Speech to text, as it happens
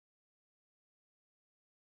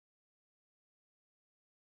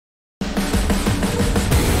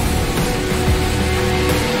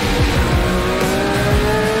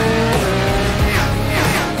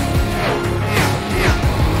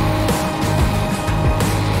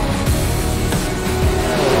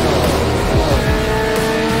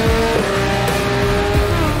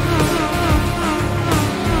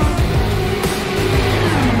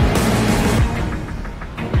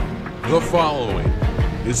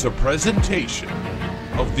is a presentation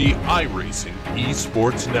of the iRacing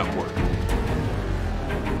Esports Network.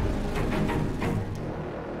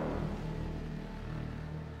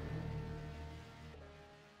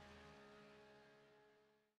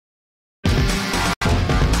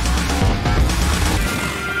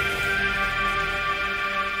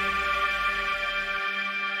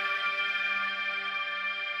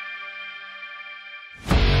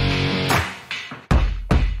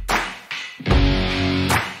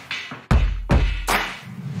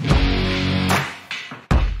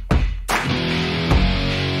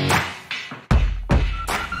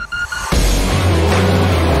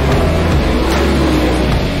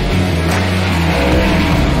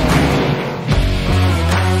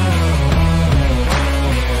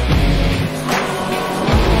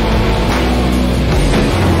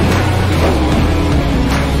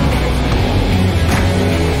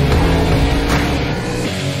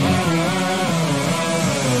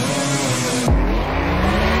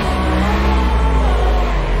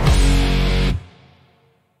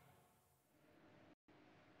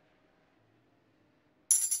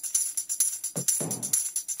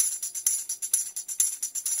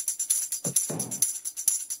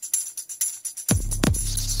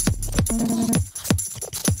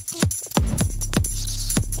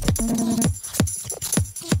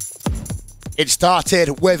 It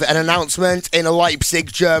started with an announcement in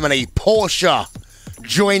Leipzig, Germany. Porsche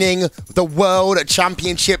joining the World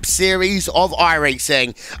Championship Series of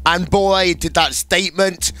iRacing. And boy, did that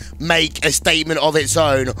statement make a statement of its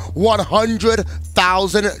own.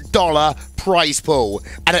 $100,000 prize pool.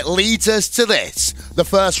 And it leads us to this, the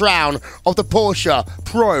first round of the Porsche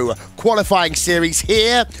Pro Qualifying Series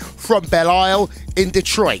here from Belle in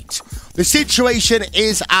Detroit. The situation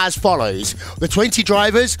is as follows. The 20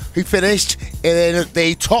 drivers who finished in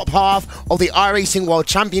the top half of the iRacing World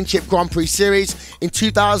Championship Grand Prix Series in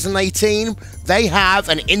 2018, they have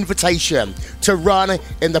an invitation to run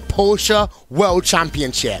in the Porsche World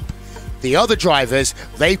Championship. The other drivers,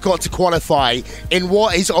 they've got to qualify in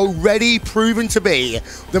what is already proven to be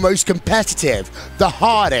the most competitive, the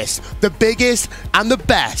hardest, the biggest, and the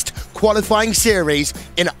best qualifying series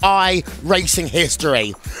in iRacing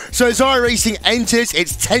history. So as iRacing enters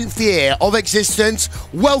its 10th year of existence,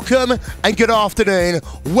 welcome and good afternoon.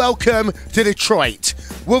 Welcome to Detroit.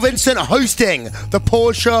 Will Vincent hosting the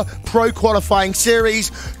Porsche Pro Qualifying Series.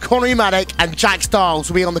 Connery Maddock and Jack Stiles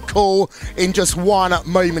will be on the call in just one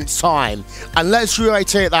moment's time. And let's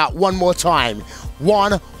reiterate that one more time.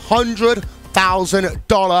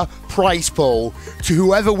 $100,000 prize pool to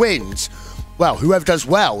whoever wins. Well, whoever does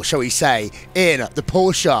well, shall we say, in the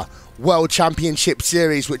Porsche World Championship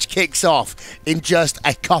Series, which kicks off in just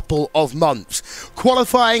a couple of months.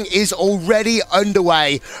 Qualifying is already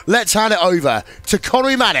underway. Let's hand it over to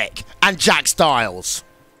Connery Maddock and Jack Stiles.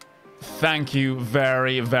 Thank you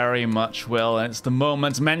very, very much, Will. It's the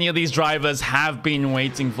moment many of these drivers have been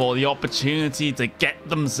waiting for, the opportunity to get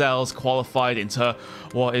themselves qualified into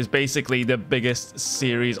what is basically the biggest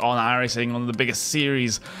series on iRacing, one of the biggest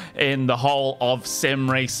series in the whole of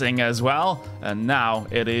sim racing as well. And now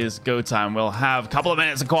it is go time. We'll have a couple of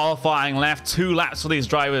minutes of qualifying left, 2 laps for these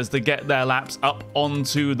drivers to get their laps up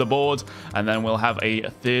onto the board, and then we'll have a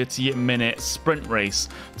 30-minute sprint race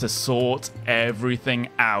to sort everything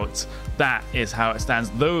out. That is how it stands.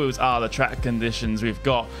 Those are the track conditions we've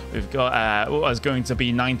got. We've got what is going to be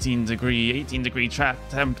 18 degree track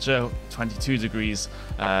temperature, 22 degrees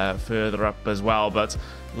further up as well. But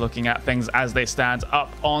looking at things as they stand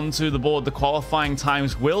up onto the board, the qualifying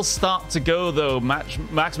times will start to go though.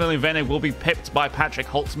 Maximilian Venig will be pipped by Patrick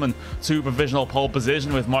Holtzman to provisional pole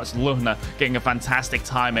position, with Mark Lohner getting a fantastic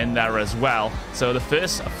time in there as well. So the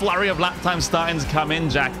first flurry of lap time starting to come in,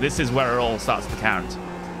 Jack. This is where it all starts to count.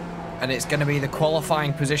 And it's going to be the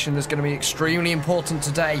qualifying position that's going to be extremely important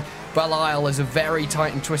today. Belle Isle is a very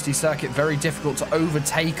tight and twisty circuit, very difficult to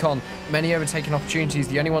overtake on. Many overtaking opportunities.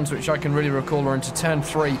 The only ones which I can really recall are into turn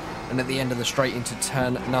 3 and at the end of the straight into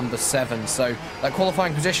turn number 7. So that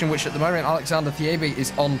qualifying position, which at the moment Alexander Thieby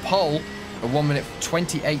is on pole, a 1 minute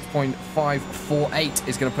 28.548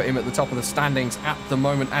 is going to put him at the top of the standings at the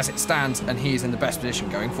moment as it stands, and he is in the best position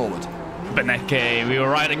going forward. Beneke, we were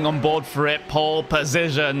riding on board for it. Pole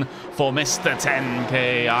position for Mr.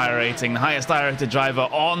 10K iRating, the highest iRated driver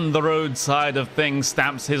on the road side of things,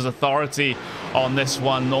 stamps his authority on this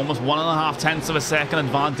one. Almost 1.5 tenths of a second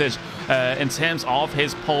advantage in terms of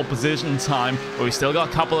his pole position time, but we still got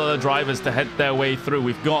a couple of the drivers to head their way through.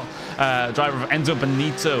 We've got driver of Enzo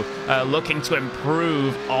Benito looking to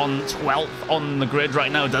improve on 12th on the grid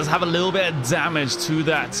right now. Does have a little bit of damage to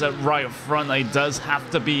that right front that he does have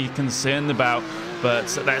to be concerned about.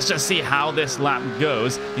 But let's just see how this lap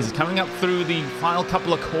goes. He's coming up through the final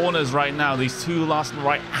couple of corners right now. These two last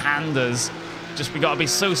right-handers. Just we got to be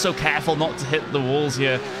so careful not to hit the walls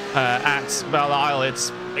here at Belle Isle.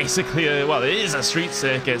 It's basically, well, it is a street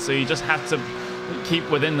circuit, so you just have to keep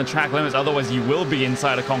within the track limits, otherwise you will be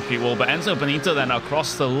inside a concrete wall. But Enzo Benito then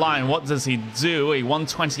across the line, what does he do? A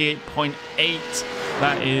 128.8.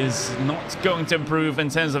 That is not going to improve in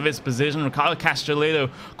terms of its position. Ricardo Castelletto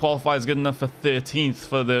qualifies good enough for 13th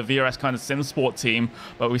for the VRS kind of sim sport team,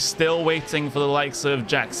 but we're still waiting for the likes of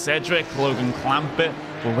Jack Sedgwick, Logan Clampett.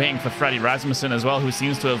 We're waiting for Freddie Rasmussen as well, who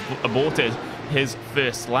seems to have aborted his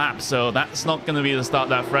first lap, so that's not going to be the start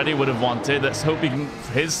that Freddie would have wanted. Let's hope he can,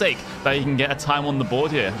 for his sake, that he can get a time on the board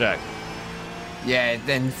here, Jack. Yeah,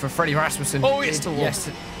 then for Freddie Rasmussen... Oh, it's the yes.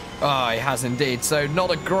 Oh, he has indeed. So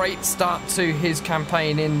not a great start to his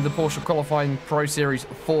campaign in the Porsche Qualifying Pro Series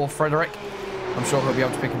for Frederick. I'm sure he'll be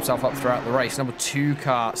able to pick himself up throughout the race. Number 2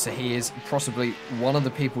 car, so he is possibly one of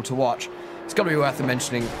the people to watch. It's got to be worth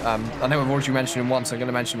mentioning. I know I've already mentioned him once, so I'm going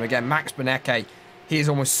to mention him again. Max Benecke. He is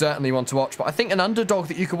almost certainly one to watch. But I think an underdog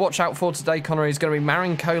that you could watch out for today, Conor, is going to be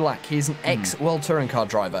Marin Kolak. He's an ex-World Touring Car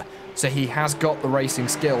driver. So he has got the racing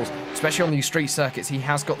skills, especially on these street circuits. He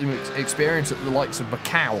has got the experience at the likes of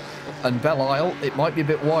Macau and Belle Isle. It might be a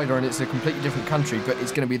bit wider and it's a completely different country, but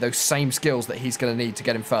it's going to be those same skills that he's going to need to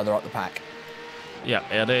get him further up the pack. Yeah,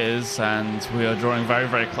 it is, and we are drawing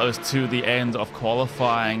very close to the end of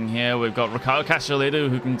qualifying here. We've got Ricardo Castelletto,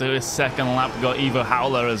 who can do his second lap. We've got Ivo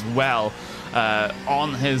Howler as well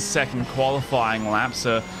on his second qualifying lap.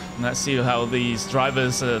 So let's see how these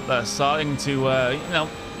drivers are starting to, you know,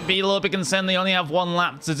 be a little bit concerned. They only have one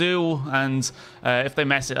lap to do, and if they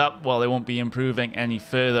mess it up, well, they won't be improving any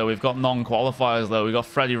further. We've got non-qualifiers though. We've got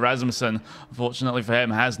Freddie Rasmussen, unfortunately for him,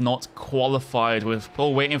 has not qualified. We're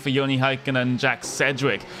still waiting for Joni Heikkinen and Jack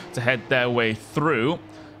Sedgwick to head their way through.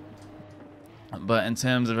 But in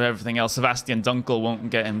terms of everything else, Sebastian Dunkel won't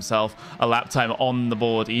get himself a lap time on the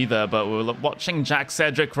board either. But we're watching Jack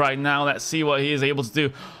Sedgwick right now. Let's see what he is able to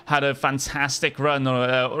do. Had a fantastic run, or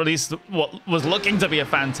at least what was looking to be a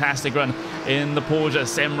fantastic run in the Porsche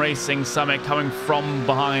Sim Racing Summit, coming from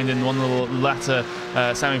behind in one of the latter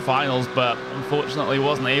semi-finals, but unfortunately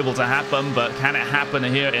wasn't able to happen. But can it happen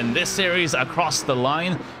here in this series across the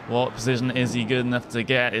line? What position is he good enough to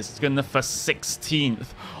get? It's good enough for 16th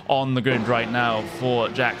on the grid right now for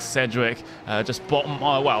Jack Sedgwick. Just bottom,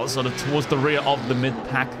 well, sort of towards the rear of the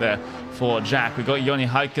mid-pack there for Jack. We've got Joni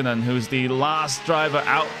Heikkinen, who's the last driver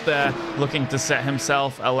out there looking to set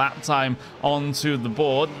himself a lap time onto the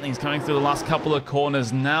board. He's coming through the last couple of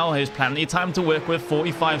corners now. He's plenty of time to work with,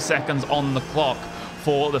 45 seconds on the clock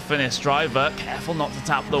for the Finnish driver. Careful not to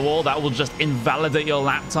tap the wall. That will just invalidate your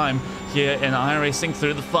lap time here in iRacing.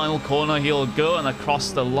 Through the final corner he'll go, and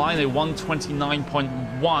across the line, a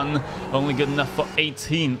 129.1, only good enough for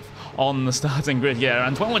 18th on the starting grid here.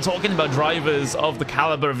 And when we're talking about drivers of the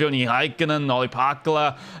caliber of Joni Heikkinen, Olli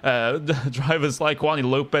Pakala, drivers like Juani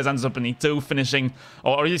Lopez and Benito finishing,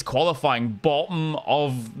 or at least qualifying bottom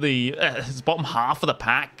of the bottom half of the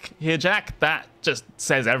pack here, Jack, that just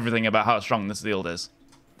says everything about how strong this field is.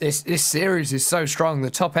 This series is so strong. The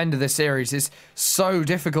top end of this series is so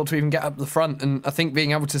difficult to even get up the front. And I think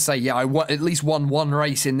being able to say, yeah, I at least won one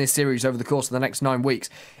race in this series over the course of the next 9 weeks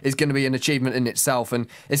is going to be an achievement in itself. And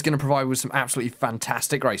it's going to provide with some absolutely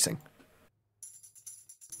fantastic racing.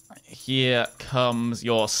 Here comes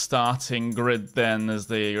your starting grid then, as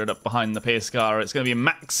the grid up behind the pace car. It's going to be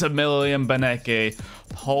Maximilian Benecke,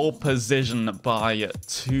 pole position by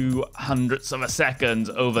 0.02 of a second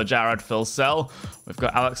over Jared Filsell. We've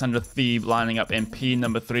got Alexander Thieb lining up in P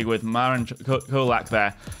number 3 with Marin Kolak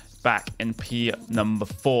there, back in P number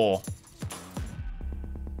 4.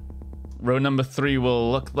 Row number 3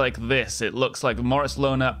 will look like this. It looks like Moritz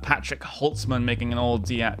Lohner, Patrick Holtzman making an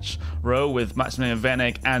all-DH row, with Maximilian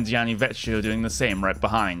Venek and Gianni Vecchio doing the same right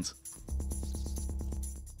behind.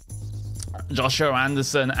 Joshua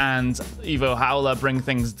Anderson and Ivo Howler bring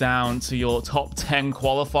things down to your top 10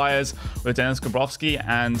 qualifiers, with Dennis Grabowski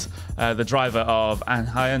and the driver of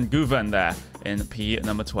Anhayan Guven there in P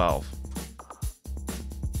number 12.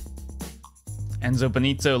 Enzo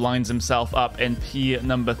Benito lines himself up in P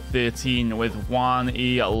number 13 with Juan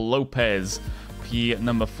E. Lopez. P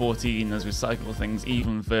number 14, as we cycle things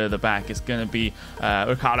even further back, it's going to be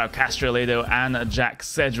Ricardo Castelletto and Jack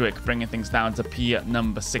Sedgwick, bringing things down to P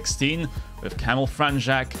number 16, with Kamil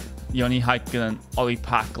Franjak, Joni Heikkinen, Olli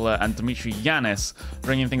Pakala, and Dimitri Yanis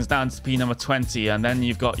bringing things down to P number 20. And then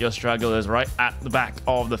you've got your stragglers right at the back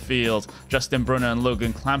of the field. Justin Brunner and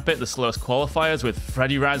Logan Clampett, the slowest qualifiers, with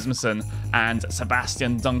Freddie Rasmussen and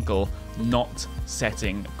Sebastian Dunkel not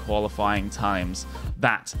setting qualifying times.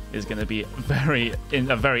 That is going to be a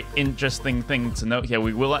very interesting thing to note here.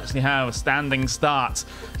 We will actually have a standing start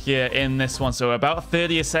here in this one, so we're about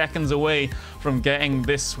 30 seconds away from getting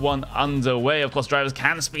this one underway. Of course, drivers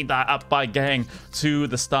can speed that up by getting to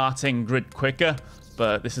the starting grid quicker,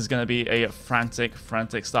 but this is going to be a frantic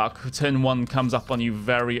start. Turn 1 comes up on you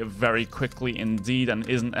very quickly indeed, and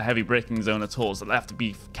isn't a heavy braking zone at all, so they have to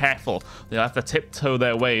be careful. They'll have to tiptoe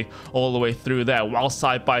their way all the way through there while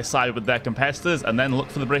side by side with their competitors, and then look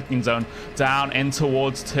for the braking zone down in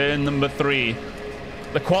towards turn number 3.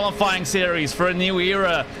 The qualifying series for a new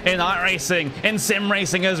era in iRacing, in sim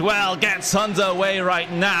racing as well, gets underway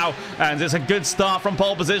right now. And it's a good start from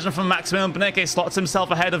pole position from Maximilian Benecke. Slots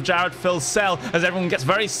himself ahead of Jared Filsell as everyone gets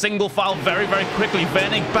very single file very quickly.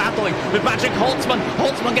 Vernig battling with Patrick Holtzman.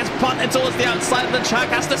 Holtzman gets punted towards the outside of the track,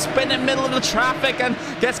 has to spin in the middle of the traffic and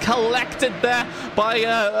gets collected there by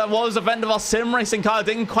what was a Vendaval sim racing car.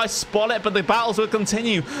 Didn't quite spot it, but the battles will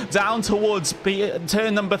continue down towards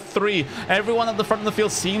turn number 3. Everyone at the front of the field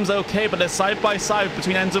seems okay, but they're side by side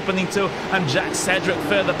between Enzo Benito and Jack Cedric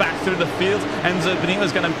further back through the field. Enzo Benito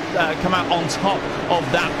is going to come out on top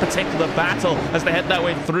of that particular battle as they head their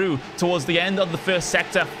way through towards the end of the first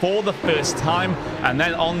sector for the first time, and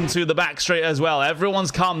then on to the back straight as well. Everyone's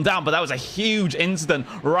calmed down, but that was a huge incident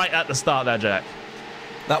right at the start there, Jack.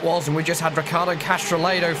 That was, and we just had Ricardo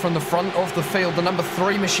Castroledo from the front of the field, the number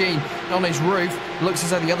 3 machine on his roof. Looks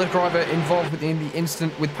as though the other driver involved in the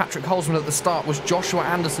incident with Patrick Holtzman at the start was Joshua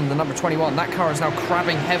Anderson, the number 21. That car is now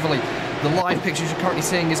crabbing heavily. The live pictures you're currently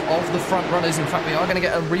seeing is of the front runners. In fact, we are going to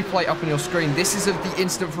get a replay up on your screen. This is of the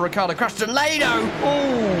incident for Ricardo Castroledo.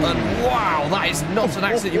 Oh, and wow, that is not an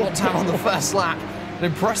accident you want to have on the first lap. An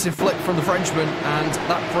impressive flip from the Frenchman, and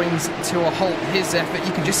that brings to a halt his effort.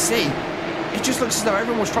 You can just see it just looks as though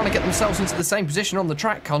everyone was trying to get themselves into the same position on the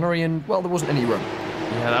track, Connery, and, well, there wasn't any room.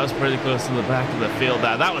 Yeah, that was pretty close to the back of the field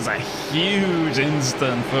there. That was a huge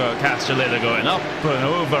instant for Castroledo, going up and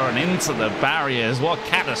over and into the barriers. What a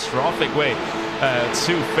catastrophic way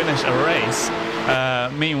to finish a race.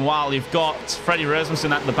 Meanwhile, you've got Freddie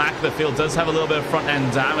Rasmussen at the back of the field. Does have a little bit of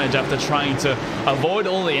front-end damage after trying to avoid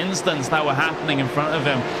all the incidents that were happening in front of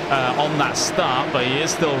him on that start, but he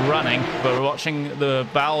is still running. But we're watching the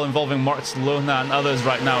battle involving Moritz Lohner and others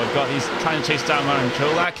right now. He's trying to chase down Marin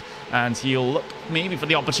Cholak, and he'll look maybe for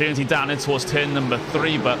the opportunity down in towards turn number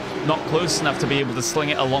 3, but not close enough to be able to sling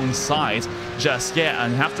it alongside just yet.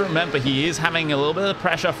 And you have to remember, he is having a little bit of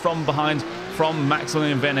pressure from behind from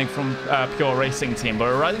Maximilian Vernig from Pure Racing Team. But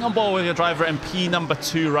we're riding on board with your driver in P number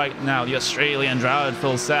 2 right now, the Australian Jared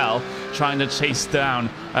Filsell, trying to chase down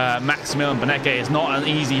Maximilian Benecke. It's not an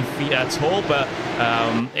easy feat at all, but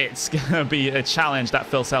it's going to be a challenge that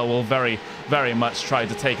Filsell will very much try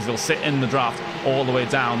to take, as he'll sit in the draft all the way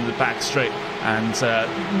down the back straight and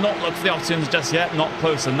not look for the opportunity just yet. Not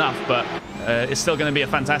close enough, but it's still going to be a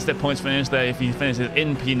fantastic points finish there if he finishes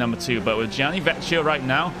in P number 2. But with Gianni Vecchio right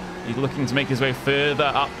now, he's looking to make his way further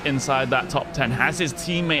up inside that top 10. Has his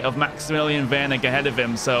teammate of Maximilian Vernig ahead of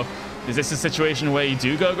him. So is this a situation where you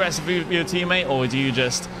do go aggressive with your teammate, or do you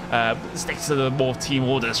just stick to the more team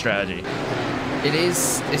order strategy?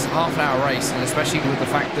 It's a half-an-hour race, and especially with the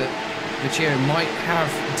fact that Vecchio might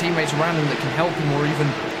have teammates around him that can help him or even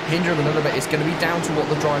hinder him a little bit, it's going to be down to what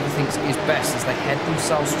the driver thinks is best as they head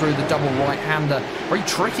themselves through the double right-hander. Very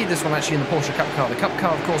tricky, this one, actually, in the Porsche Cup car. The Cup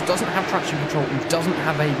car, of course, doesn't have traction control and doesn't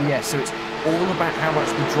have ABS, so it's all about how much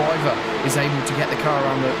the driver is able to get the car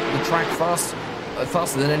around the track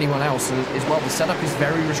faster than anyone else. As well, the setup is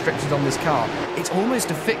very restricted on this car. It's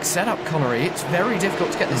almost a fixed setup, Connery. It's very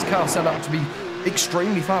difficult to get this car set up to be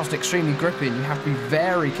extremely fast, extremely grippy, and you have to be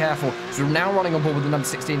very careful. So we're now running on board with the number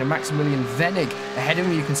 16 and Maximilian Vernig. Ahead of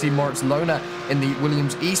him, you can see Moritz Lohner in the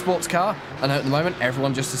Williams eSports car, and at the moment,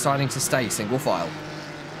 everyone just deciding to stay single file.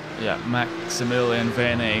 Yeah, Maximilian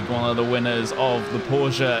Vernig, one of the winners of the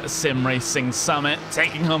Porsche Sim Racing Summit,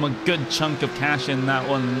 taking home a good chunk of cash in that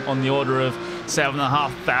one, on the order of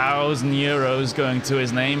 €7,500 going to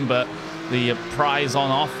his name. But the prize on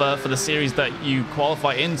offer for the series that you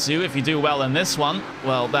qualify into, if you do well in this one,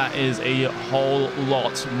 well, that is a whole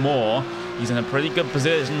lot more. He's in a pretty good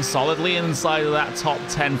position, solidly inside of that top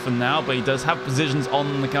 10 for now, but he does have positions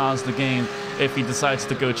on the cards to gain if he decides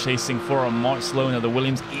to go chasing for a Moritz Lohner, the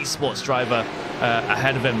Williams eSports driver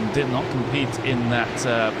ahead of him. Did not compete in that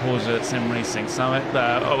Porsche Sim Racing Summit.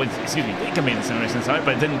 Excuse me, did compete in the Sim Racing Summit,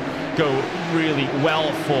 but it didn't go really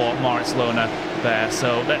well for Moritz Lohner there.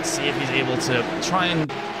 So let's see if he's able to try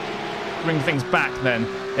and bring things back then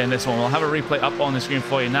in this one. We'll have a replay up on the screen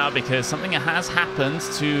for you now, because something has happened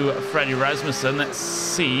to Freddie Rasmussen. Let's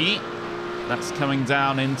see. That's coming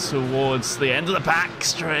down in towards the end of the back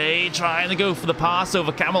straight, trying to go for the pass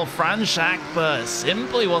over Kamil Franchak, but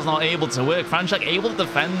simply was not able to work. Franchak able to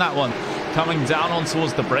defend that one, coming down on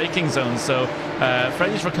towards the braking zone. So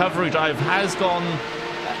Freddie's recovery drive has gone,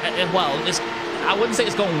 well, I wouldn't say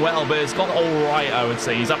it's gone well, but it's gone all right, I would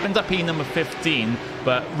say. He's up into P number 15,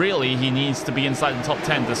 but really he needs to be inside the top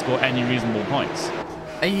 10 to score any reasonable points.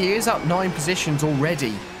 He is up 9 positions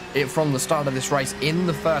already from the start of this race in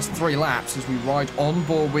the first 3 laps as we ride on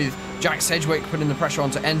board with Jack Sedgwick putting the pressure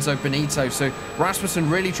onto Enzo Benito. So Rasmussen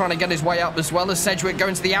really trying to get his way up, as well as Sedgwick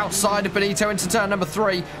going to the outside of Benito into turn number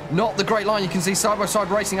 3. Not the great line. You can see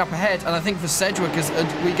side-by-side racing up ahead, and I think for Sedgwick as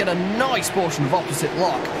we get a nice portion of opposite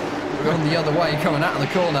lock. We're going the other way, coming out of the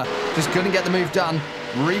corner. Just couldn't get the move done.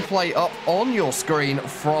 Replay up on your screen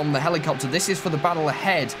from the helicopter. This is for the battle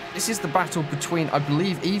ahead. This is the battle between, I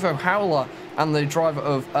believe, Ivo Howler and the driver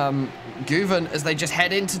of Guven as they just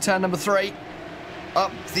head into turn number 3.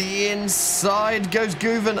 Up the inside goes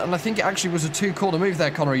Guven, and I think it actually was a 2-corner move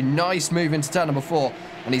there, Connery. Nice move into turn number 4,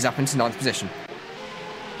 and he's up into 9th position.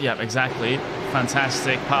 Yeah, exactly.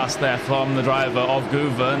 Fantastic pass there from the driver of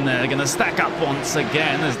Guven. They're going to stack up once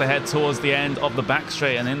again as they head towards the end of the back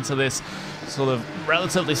straight and into this sort of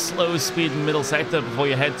relatively slow speed middle sector before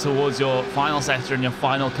you head towards your final sector and your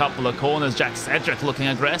final couple of corners. Jack Sedgwick looking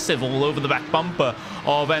aggressive all over the back bumper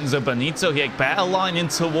of Enzo Benito here. Better line in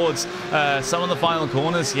towards some of the final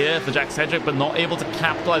corners here for Jack Sedgwick, but not able to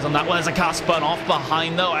capitalize on that one. There's a car spun off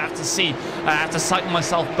behind though. I have to sight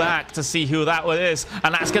myself back to see who that one is,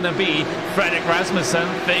 and that's going to be Fredrik Rasmussen.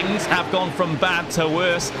 Things have gone from bad to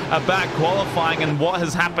worse. A bad qualifying, and what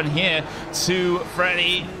has happened here to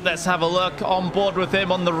Freddie? Let's have a look on board with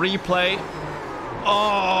him on the replay.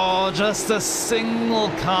 Oh, just a single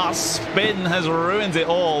car spin has ruined it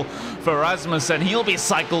all for Rasmussen. He'll be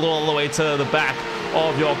cycled all the way to the back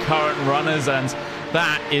of your current runners, and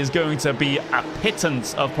that is going to be a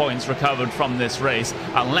pittance of points recovered from this race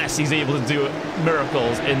unless he's able to do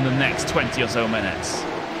miracles in the next 20 or so minutes.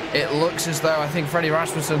 It looks as though I think Freddie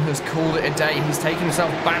Rasmussen has called it a day. He's taken himself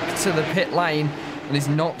back to the pit lane and is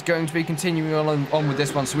not going to be continuing on with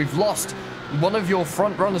this one. So we've lost one of your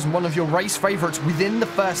front runners and one of your race favourites within the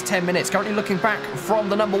first 10 minutes. Currently looking back from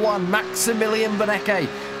the number 1, Maximilian Benecke,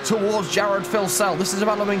 towards Jared Filsell. This is a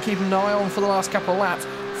battle I've been keeping an eye on for the last couple of laps.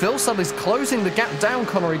 Filsell is closing the gap down,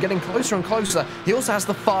 Connery, getting closer and closer. He also has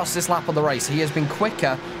the fastest lap of the race. He has been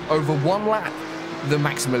quicker over 1 lap than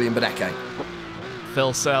Maximilian Benecke.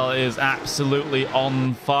 Filsell is absolutely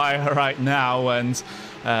on fire right now, and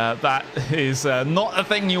that is not a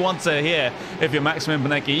thing you want to hear if you're Maximilian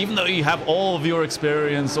Benecke, even though you have all of your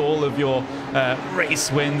experience, all of your race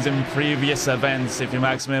wins in previous events. If you're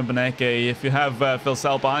Maximilian Benecke, if you have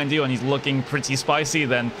Filsell behind you and he's looking pretty spicy,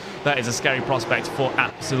 then that is a scary prospect for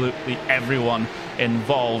absolutely everyone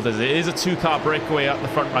involved, as it is a 2-car breakaway up the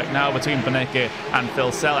front right now between Benecke and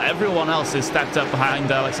Filsell. Everyone else is stacked up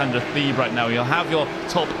behind Alexander Thieb right now. You'll have your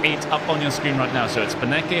top 8 up on your screen right now. So it's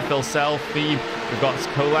Benecke, Filsell, Thieb. We've got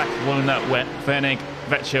Kolak, Luna, Venig,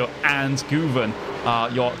 Vecchio, and Guven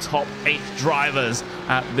are your top 8 drivers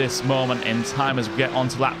at this moment in time as we get on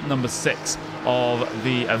to lap number 6 of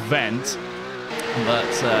the event. But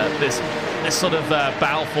this sort of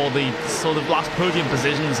battle for the sort of last podium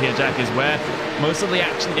positions here, Jack, is where most of the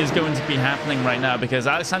action is going to be happening right now, because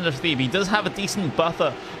Alexander Thieb, he does have a decent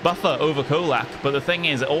buffer over Kolak, but the thing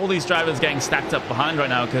is, all these drivers getting stacked up behind right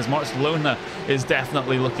now, because Moritz Lohner is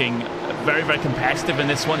definitely looking very, very competitive in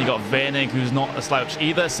this one. You got Venig, who's not a slouch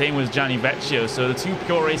either, same with Gianni Vecchio, so the 2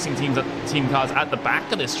 pure racing team cars at the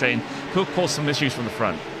back of this train could cause some issues from the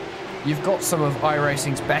front. You've got some of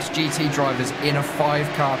iRacing's best GT drivers in a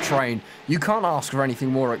 5-car train. You can't ask for anything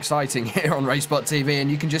more exciting here on RaceBot TV, and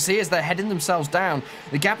you can just see as they're heading themselves down.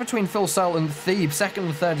 The gap between Filsell and Thieb, second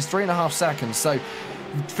and third, is 3.5 seconds. So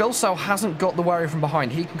Filsell hasn't got the worry from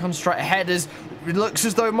behind. He can concentrate ahead as it looks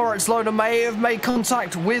as though Moritz Lohner may have made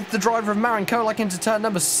contact with the driver of Marin Kolak into turn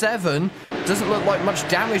number 7. Doesn't look like much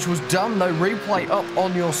damage was done, though. Replay up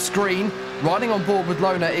on your screen. Riding on board with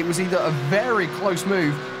Lohner, it was either a very close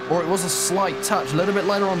move or it was a slight touch. A little bit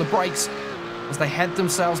later on the brakes as they head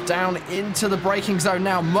themselves down into the braking zone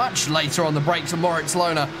now. Much later on the brakes of Moritz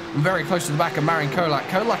Lohner and very close to the back of Marin Kolak.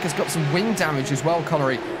 Kolak has got some wing damage as well,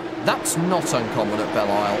 Connery. That's not uncommon at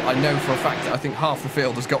Belle Isle. I know for a fact that I think half the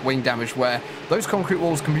field has got wing damage, where those concrete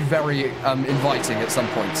walls can be very inviting at some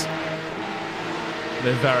points.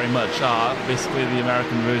 They very much are. Basically the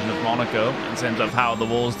American version of Monaco in terms of how the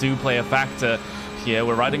walls do play a factor here.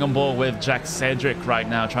 We're riding on board with Jack Cedric right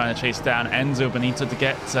now, trying to chase down Enzo Benito to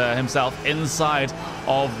get himself inside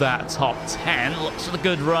of that top 10. Looks for the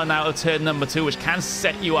good run out of turn number 2, which can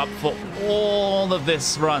set you up for all of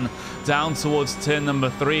this run down towards turn number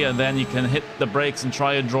 3, and then you can hit the brakes and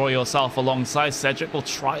try and draw yourself alongside. Cedric will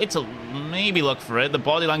try to maybe look for it. The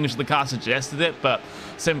body language of the car suggested it, but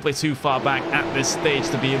simply too far back at this stage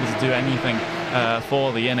to be able to do anything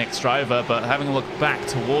for the Inex driver. But having a look back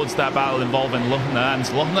towards that battle involving Lohner, and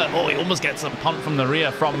Lohner, oh, he almost gets a pump from the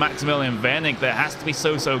rear from Maximilian Wernig. There has to be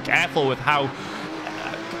so careful with how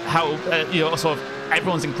you know, sort of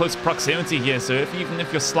everyone's in close proximity here, so even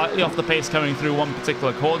if you're slightly off the pace coming through one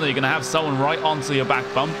particular corner, you're going to have someone right onto your back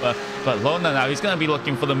bumper. But Lohner now, he's going to be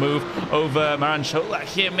looking for the move over Maran Cholak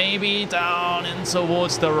here, maybe down in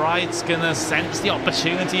towards the right. Going to sense the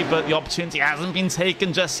opportunity, but the opportunity hasn't been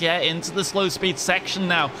taken just yet into the slow speed section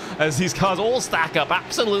now, as these cars all stack up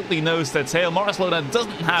absolutely nose to tail. Maurice Lohner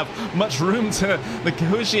doesn't have much room to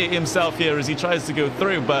negotiate himself here as he tries to go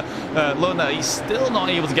through, but Lohner, he's still not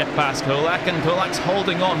able to get past Cholak, and Cholak's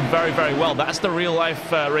holding on very well. That's the real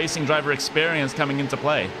life racing driver experience coming into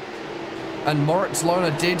play. And Moritz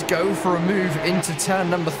Lohner did go for a move into turn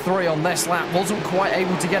number 3 on this lap. Wasn't quite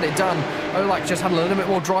able to get it done. Olak just had a little bit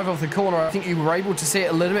more drive off the corner. I think you were able to see it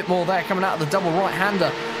a little bit more there coming out of the double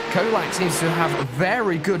right-hander. Cholak seems to have a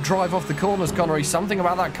very good drive off the corners, Connery. Something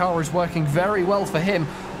about that car is working very well for him.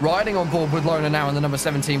 Riding on board with Lohner now in the number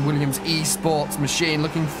 17 Williams eSports machine,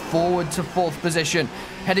 looking forward to 4th position.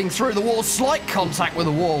 Heading through the wall, slight contact with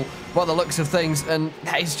the wall by the looks of things, and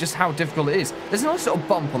that is just how difficult it is. There's a nice little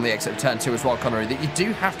bump on the exit of turn 2 as well, Connery, that you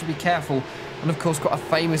do have to be careful. And of course, quite a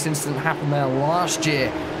famous incident happened there last year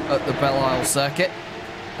at the Belle Isle circuit,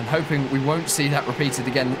 and hoping we won't see that repeated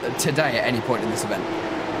again today at any point in this event.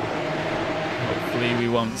 Hopefully we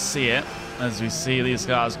won't see it as we see these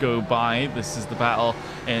cars go by. This is the battle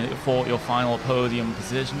for your final podium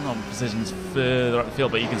position, or positions further up the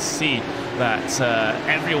field, but you can see that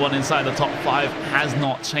everyone inside the top 5 has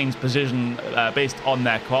not changed position based on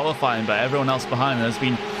their qualifying, but everyone else behind has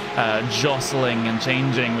been jostling and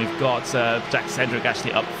changing. We've got Jack Cedric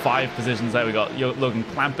actually up 5 positions there. We got Logan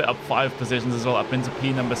Clampett up 5 positions as well, up into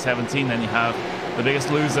P number 17. Then you have the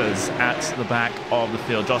biggest losers at the back of the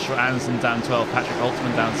field. Joshua Anderson down 12, Patrick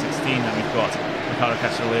Altman down 16, and we've got Ricardo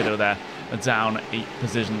Castellado there down 8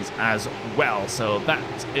 positions as well. So that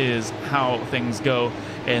is how things go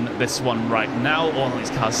in this one right now. All of these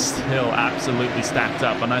cars still absolutely stacked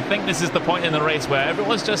up, and I think this is the point in the race where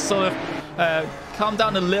everyone's just sort of calm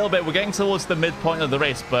down a little bit. We're getting towards the midpoint of the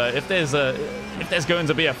race, but if there's going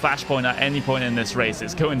to be a flashpoint at any point in this race,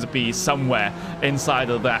 it's going to be somewhere inside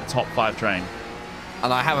of that top 5 train.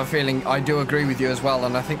 And I have a feeling I do agree with you as well.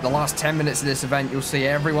 And I think the last 10 minutes of this event, you'll see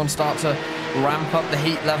everyone start to ramp up the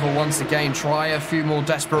heat level once again, try a few more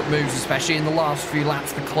desperate moves, especially in the last few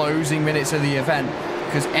laps, the closing minutes of the event,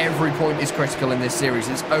 because every point is critical in this series.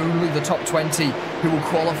 It's only the top 20 who will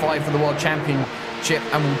qualify for the World Championship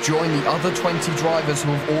and will join the other 20 drivers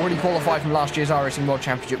who have already qualified from last year's iRacing World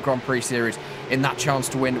Championship Grand Prix Series in that chance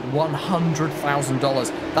to win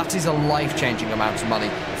 $100,000. That is a life-changing amount of money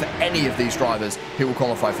for any of these drivers who will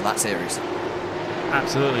qualify for that series.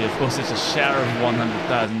 Absolutely. Of course, it's a share of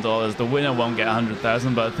 $100,000. The winner won't get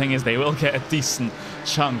 $100,000, but the thing is, they will get a decent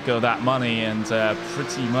chunk of that money, and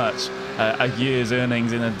pretty much a year's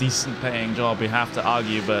earnings in a decent paying job, you have to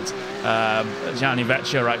argue. But Gianni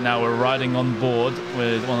Vecchio right now, we're riding on board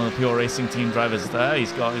with one of the Pure Racing team drivers there.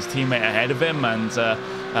 He's got his teammate ahead of him, and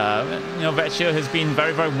you know, Vecchio has been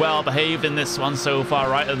very well behaved in this one so far,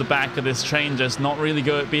 right at the back of this train, just not really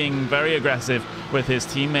being very aggressive with his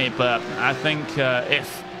teammate. But I think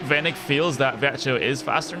if Wernig feels that Vecchio is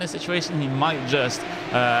faster in this situation, he might just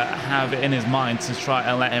have it in his mind to try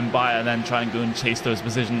and let him by and then try and go and chase those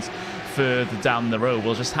positions further down the road.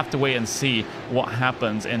 We'll just have to wait and see what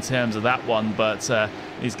happens in terms of that one. But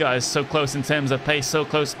these guys so close in terms of pace, so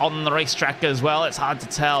close on the racetrack as well. It's hard to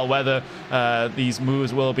tell whether these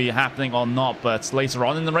moves will be happening or not. But later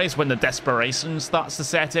on in the race, when the desperation starts to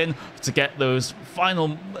set in to get those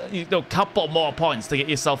final couple more points to get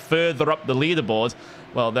yourself further up the leaderboard,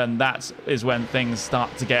 well, then that is when things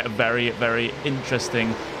start to get very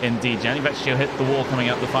interesting indeed. Gianni Vecchio hit the wall coming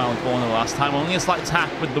out the final corner last time. Only a slight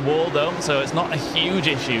tap with the wall, though, so it's not a huge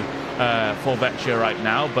issue for Vecchio right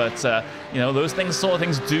now. But, you know, those sort of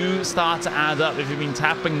things do start to add up. If you've been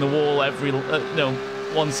tapping the wall every,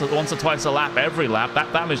 once or twice a lap, every lap,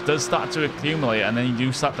 that damage does start to accumulate, and then you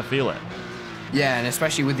do start to feel it. Yeah, and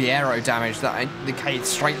especially with the aero damage, that the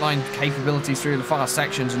straight line capabilities through the fast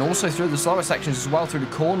sections and also through the slower sections as well, through the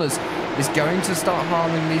corners, is going to start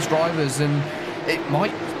harming these drivers, and it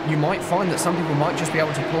might you might find that some people might just be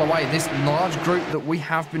able to pull away. This large group that we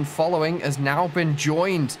have been following has now been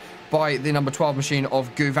joined by the number 12 machine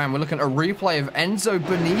of Guvan. We're looking at a replay of Enzo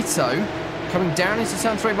Benito coming down into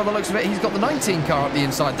turn 3 by the looks of it. He's got the 19 car up the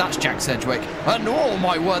inside. That's Jack Sedgwick. And oh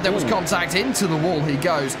my word, there was contact. Into the wall he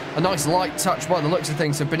goes. A nice light touch by the looks of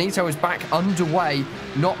things. So Benito is back underway.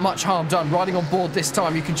 Not much harm done. Riding on board this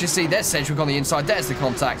time. You can just see there's Sedgwick on the inside. There's the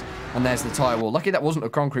contact. And there's the tyre wall. Lucky that wasn't a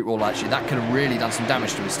concrete wall, actually. That could have really done some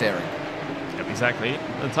damage to his steering. Yep, exactly.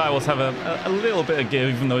 The tyre walls have a little bit of give,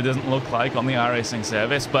 even though it doesn't look like on the iRacing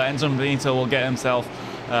service. But Enzo Benito will get himself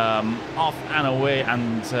off and away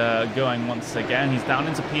and going once again. He's down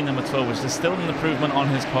into P number 12, which is still an improvement on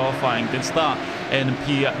his qualifying. Did start in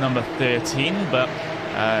P at number 13, but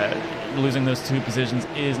losing those 2 positions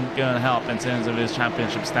isn't going to help in terms of his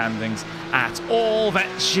championship standings at all.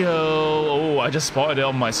 Vecchio, oh, I just spotted it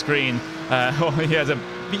on my screen. He has a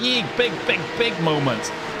big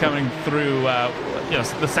moment coming through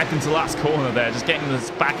the second to last corner there, just getting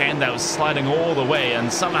this back end out, sliding all the way,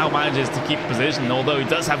 and somehow manages to keep position, although he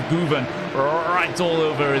does have Guven right all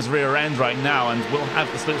over his rear end right now, and will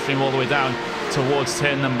have the slipstream all the way down towards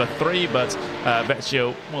turn number 3, but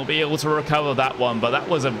Vecchio will be able to recover that one. But that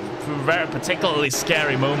was a very particularly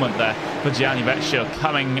scary moment there for Gianni Vecchio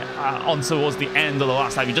coming on towards the end of the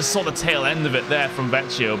last lap. You just saw the tail end of it there from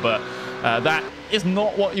Vecchio, but that is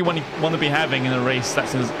not what you want to be having in a race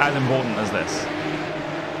that's as important as this.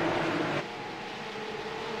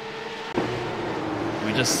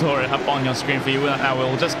 We just saw it up on your screen for you. Now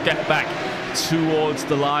we'll just get back towards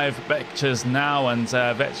the live pictures now, and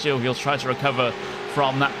Vecchio, he'll try to recover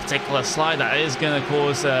from that particular slide. That is going to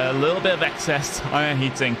cause a little bit of excess tire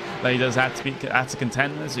heating that he does have to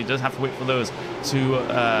contend with, so he does have to wait for those to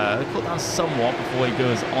cool down somewhat before he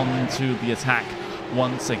goes on to the attack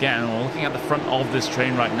once again. We're looking at the front of this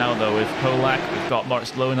train right now, though, with Polak. We've got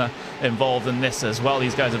Moritz Lohner involved in this as well.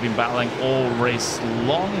 These guys have been battling all race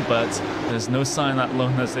long, but there's no sign that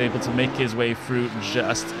Lohner's able to make his way through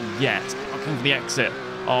just yet. Looking for the exit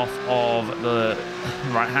off of the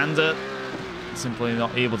right-hander. Simply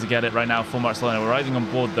not able to get it right now for Moritz Lohner. We're riding on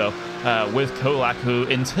board, though, with Kolak, who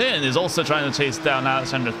in turn is also trying to chase down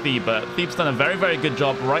Alexander Thieb. But Thieb's done a very good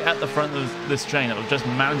job right at the front of this train of just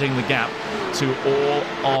managing the gap to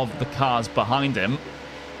all of the cars behind him.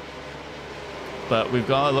 But we've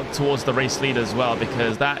got to look towards the race lead as well,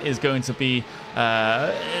 because that is going to be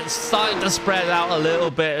it's starting to spread out a little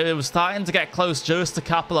bit. It was starting to get close just a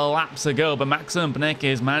couple of laps ago, but Maximum Beneke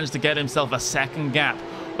has managed to get himself a second gap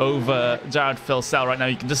over Jared Filsell right now.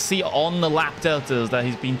 You can just see on the lap deltas that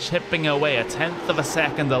he's been chipping away 1/10 of a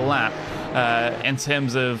second a lap in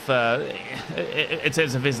terms of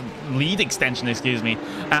his lead extension,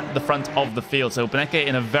 at the front of the field. So Beneke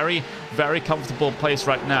in a very comfortable place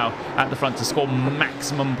right now at the front to score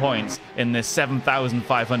maximum points in this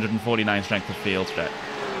 7,549 strength of field stretch.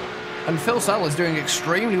 And Filsell is doing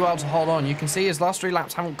extremely well to hold on. You can see his last 3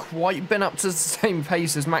 laps haven't quite been up to the same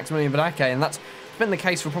pace as Maximilian Beneke, and that's been the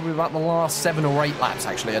case for probably about the last 7 or 8 laps,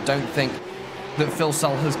 actually. I don't think that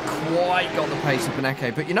Filsell has quite got the pace of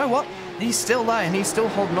Beneke, but you know what? He's still there, and he's still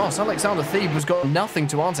holding on. So Alexander Thieb has got nothing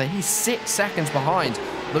to answer. He's 6 seconds behind,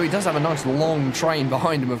 though he does have a nice long train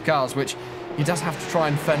behind him of cars, which he does have to try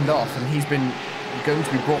and fend off, and he's been going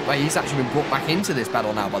to be brought back. He's actually been brought back into this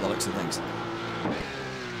battle now by the looks of things.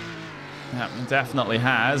 Yeah, definitely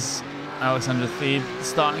has. Alexander Thieb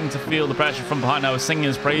starting to feel the pressure from behind. I was singing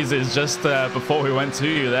his praises just before we went to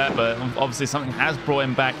you there, but obviously something has brought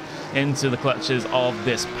him back into the clutches of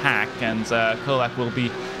this pack, and Kolak will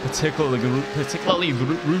be particularly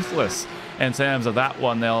ruthless in terms of that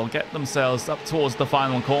one. They'll get themselves up towards the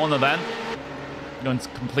final corner then. Going to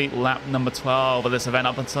complete lap number 12 of this event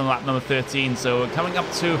up until lap number 13. So we're coming up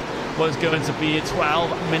to what is going to be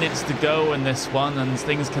 12 minutes to go in this one, and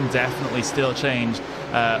things can definitely still change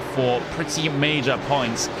for pretty major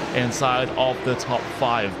points inside of the top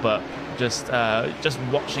 5. But just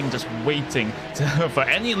watching, just waiting for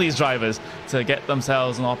any of these drivers to get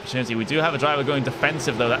themselves an opportunity. We do have a driver going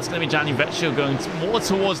defensive, though. That's going to be Gianni Vecchio going more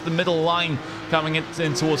towards the middle line, coming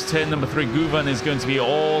in towards turn number 3. Guven is going to be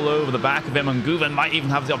all over the back of him, and Guven might even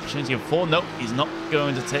have the opportunity of 4. Nope, he's not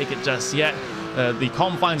going to take it just yet. The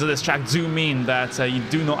confines of this track do mean that you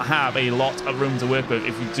do not have a lot of room to work with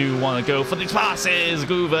if you do want to go for the passes.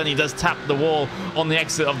 Guven, he does tap the wall on the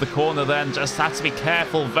exit of the corner then. Just has to be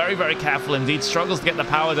careful, very careful indeed. Struggles to get the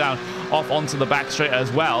power down off onto the back straight as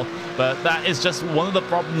well. But that is just one of the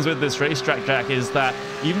problems with this racetrack, Jack, is that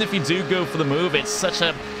even if you do go for the move, it's such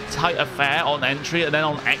a tight affair on entry, and then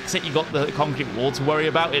on exit you got the concrete wall to worry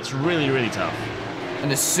about. It's really tough.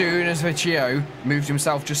 And as soon as Vecchio moved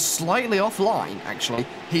himself just slightly offline, actually,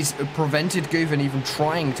 he's prevented Guven even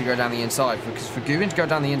trying to go down the inside, because for Guven to go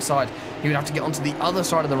down the inside, he would have to get onto the other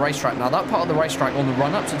side of the racetrack. Now, that part of the racetrack on the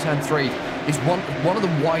run-up to turn 3 is one of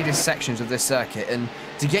the widest sections of this circuit, and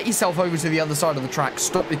to get yourself over to the other side of the track,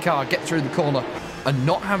 stop your car, get through the corner, and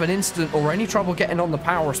not have an incident or any trouble getting on the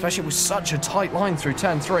power, especially with such a tight line through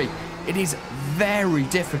turn 3, it is very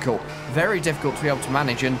difficult to be able to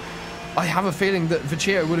manage. And I have a feeling that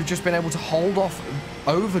Vecchio would have just been able to hold off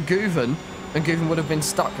over Guven, and Guven would have been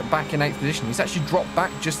stuck back in 8th position. He's actually dropped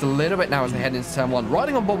back just a little bit now as they head into turn 1.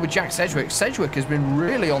 Riding on board with Jack Sedgwick. Sedgwick has been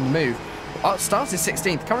really on the move. Started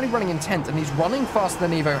 16th, currently running in 10th, and he's running faster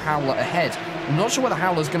than Evo Howler ahead. I'm not sure whether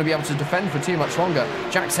Howler's going to be able to defend for too much longer.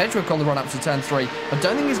 Jack Sedgwick on the run up to turn 3. I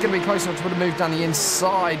don't think he's going to be close enough to put a move down the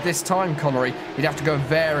inside this time, Connery. He'd have to go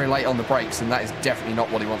very late on the brakes, and that is definitely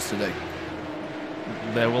not what he wants to do.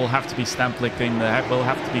 There will have to be stamp clicking, there will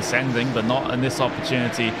have to be sending, but not in this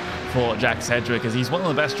opportunity for Jack Sedgwick, as he's one of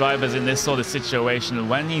the best drivers in this sort of situation.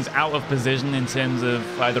 When he's out of position in terms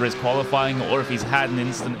of either his qualifying or if he's had an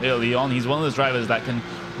incident early on, he's one of those drivers that can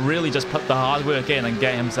really just put the hard work in and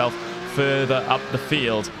get himself further up the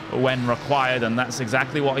field when required, and that's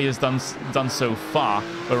exactly what he has done so far.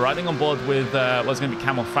 We're riding on board with what's going to be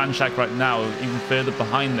Camel Franchak right now, even further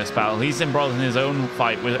behind this battle. He's embroiled in his own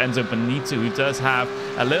fight with Enzo Benito, who does have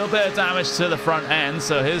a little bit of damage to the front end,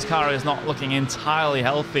 so his car is not looking entirely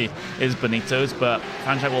healthy, is Benito's, but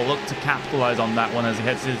Franchak will look to capitalize on that one as he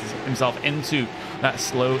heads himself into that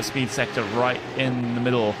slow speed sector right in the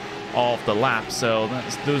middle of the lap. So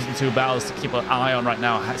those are the two battles to keep an eye on right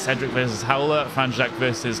now. Cedric versus Howler, Franchak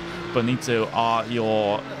versus Benito are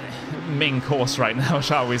your main course right now,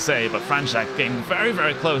 shall we say. But Franchak getting very,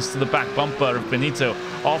 very close to the back bumper of Benito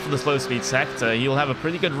off of the slow speed sector. He'll have a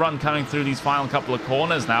pretty good run coming through these final couple of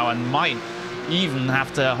corners now, and might even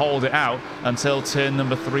have to hold it out until turn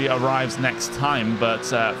number 3 arrives next time. But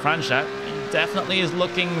Franchak definitely is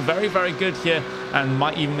looking very, very good here, and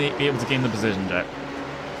might even be able to gain the position, Jack.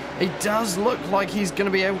 It does look like he's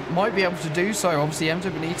going to might be able to do so. Obviously,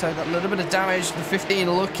 Enzo Benito, that little bit of damage, the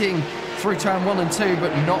 15 looking through turn 1 and 2,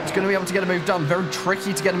 but not going to be able to get a move done. Very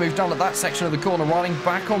tricky to get a move done at that section of the corner. Riding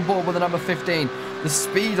back on board with the number 15. The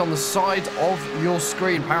speed on the side of your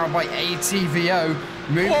screen, powered by ATVO.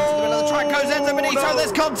 Moving to the middle of the track goes Enzo Benito. No.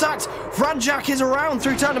 There's contact. Franchak is around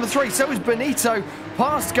through turn number 3. So is Benito.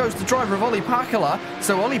 Past goes the driver of Olli Pakala.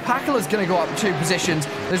 So Olli Pakala's going to go up 2 positions.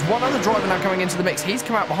 There's one other driver now coming into the mix. He's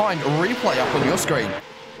come out behind. A replay up on your screen.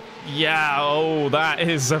 Yeah, oh, that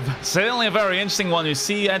is certainly a very interesting one. You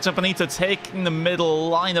see Enzo Benito taking the middle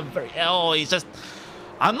line. He's just...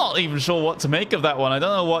 I'm not even sure what to make of that one. I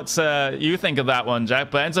don't know what you think of that one,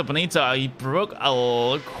 Jack, but Enzo Benito, he broke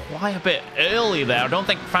quite a bit early there. I don't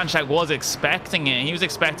think Franchak was expecting it. He was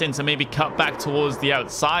expecting to maybe cut back towards the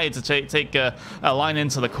outside to take a line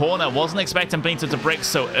into the corner. Wasn't expecting Benito to break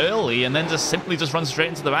so early and then simply run straight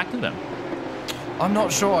into the back of him. I'm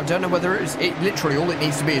not sure. I don't know whether it literally all it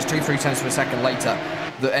needs to be is 2-3 tenths of a second later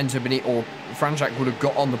that Enzo Benito or Franchak would have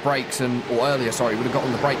got on the brakes, would have got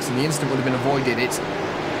on the brakes, and the incident would have been avoided.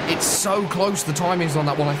 It's so close, the timings on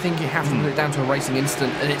that one. I think you have to put it down to a racing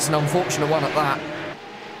incident, and it's an unfortunate one at that.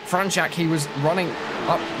 Franchak, he was running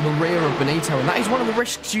up the rear of Benito, and that is one of the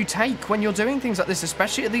risks you take when you're doing things like this,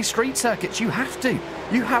 especially at these street circuits. You have to.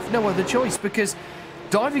 You have no other choice, because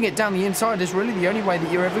diving it down the inside is really the only way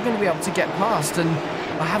that you're ever going to be able to get past, and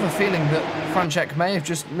I have a feeling that Franchak may have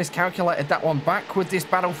just miscalculated that one. Back with this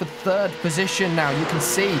battle for 3rd position now. You can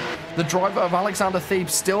see the driver of Alexander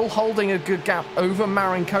Thebes still holding a good gap over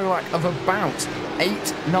Marin Kolak of about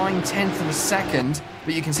 8/9 of a second,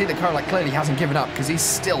 but you can see that Kolak clearly hasn't given up because he's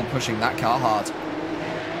still pushing that car hard.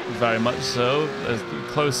 Very much so. There's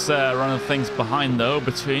a close run of things behind, though,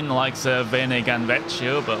 between the likes of Venig and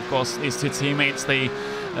Vecchio, but of course these two teammates, they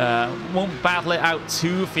won't battle it out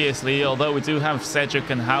too fiercely, although we do have Cedric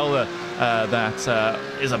and Howler that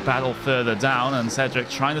is a battle further down, and Cedric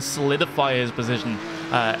trying to solidify his position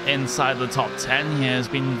inside the top 10 here. Has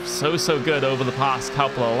been so good over the past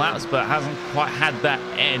couple of laps, but hasn't quite had that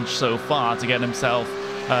edge so far to get himself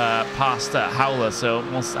past Howler. So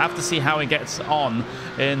we'll have to see how he gets on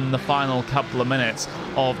in the final couple of minutes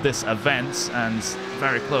of this event, and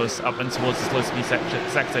very close up and towards the slow speed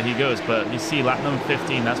sector he goes. But you see lap number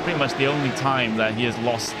 15, that's pretty much the only time that he has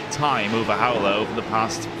lost time over Howler over the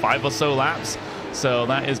past 5 or so laps. So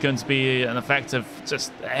that is going to be an effect of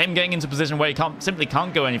just him getting into a position where he simply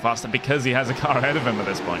can't go any faster because he has a car ahead of him at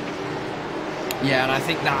this point. Yeah, and I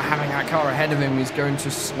think that having that car ahead of him is going to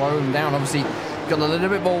slow him down. Obviously, got a little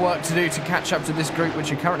bit more work to do to catch up to this group,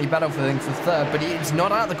 which are currently battling for third, but it's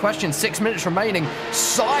not out of the question. 6 minutes remaining.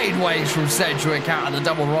 Sideways from Sedgwick out of the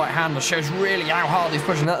double right-hander. Shows really how hard he's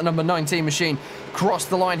pushing that. The number 19 machine crossed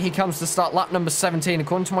the line. He comes to start lap number 17.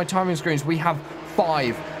 According to my timing screens, we have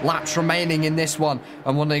 5 laps remaining in this one,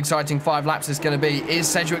 and what an exciting 5 laps is going to be. Is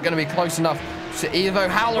Sedgwick going to be close enough to Evo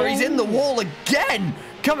Howler? He's in the wall again,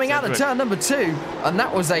 coming out of turn number 2, and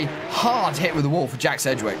that was a hard hit with the wall for Jack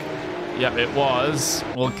Sedgwick. Yep, it was.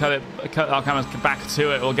 We'll cut our cameras back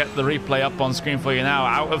to it. We'll get the replay up on screen for you now.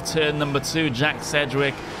 Out of turn number 2, Jack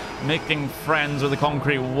Sedgwick making friends with the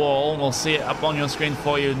concrete wall.'s see it up on your screen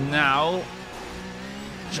for you now.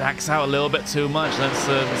 Jack's out a little bit too much. That's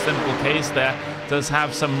the simple case there. Does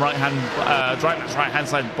have some right-hand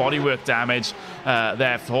side bodywork damage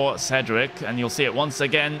there for Sedgwick, and you'll see it once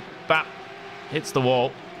again. Bap, hits the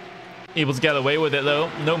wall. Able to get away with it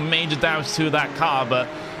though. No major damage to that car, but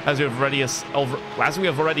as we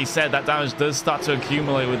have already said, that damage does start to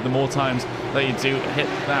accumulate with the more times that you do hit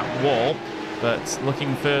that wall. But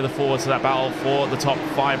looking further forward to that battle for the top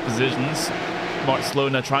 5 positions. Moritz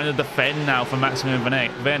Lohner trying to defend now for Maximilian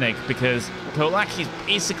Wenig, because Kolak, he's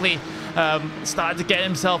basically started to get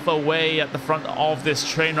himself away at the front of this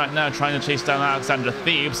train right now, trying to chase down Alexander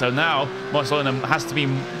Thebe. So now Moritz Lohner has to be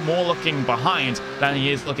more looking behind than he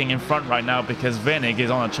is looking in front right now, because Wenig is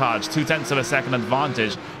on a charge. 0.2 of a second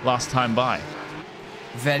advantage last time by.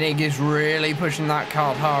 Wenig is really pushing that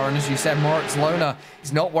car hard, and as you said, Moritz Lohner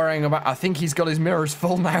is not worrying about. I think he's got his mirrors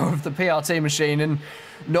full now of the PRT machine, and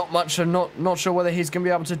not much. I'm not sure whether he's going to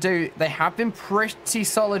be able to do. They have been pretty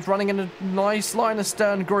solid, running in a nice line of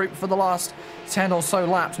stern group for the last 10 or so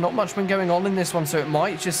laps. Not much been going on in this one, so it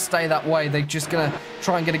might just stay that way. They're just going to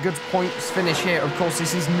try and get a good points finish here. Of course,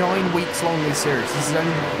 this is 9 weeks long, this series. This is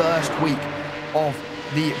only the first week of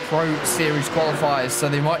the Pro Series qualifiers, so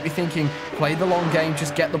they might be thinking, play the long game,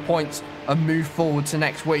 just get the points and move forward to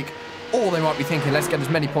next week. Or they might be thinking, let's get as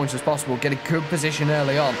many points as possible, get a good position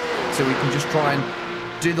early on, so we can just try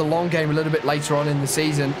and do the long game a little bit later on in the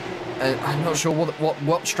season. I'm not sure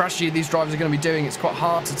what strategy these drivers are going to be doing. It's quite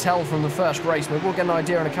hard to tell from the first race. Maybe we'll get an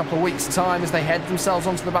idea in a couple of weeks' time as they head themselves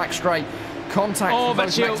onto the back straight. Contact for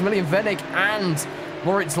both Maximilian Wenig and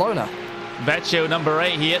Moritz Lohner. Vecchio, number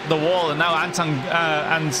 8, he hit the wall, and now Anton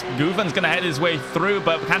and Guven's going to head his way through,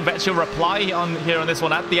 but can Vecchio reply on this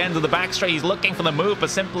one at the end of the back straight? He's looking for the move, but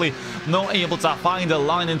simply not able to find a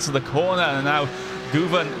line into the corner, and now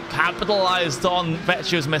Guven capitalized on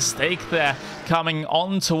Vecchio's mistake there, coming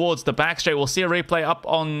on towards the back straight. We'll see a replay up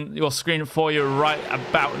on your screen for you right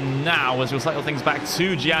about now as we'll cycle things back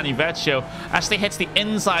to Gianni Vecchio. Actually hits the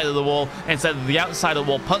inside of the wall instead of the outside of the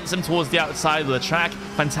wall, punts him towards the outside of the track.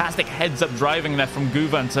 Fantastic heads-up driving there from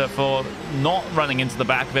Guven for not running into the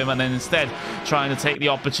back of him, and then instead trying to take the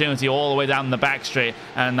opportunity all the way down the back straight,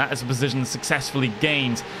 and that is a position successfully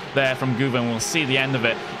gained there from Guven. We'll see the end of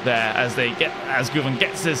it there as Guven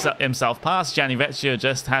gets himself past. Gianni Vecchio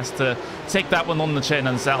just has to take that one on the chin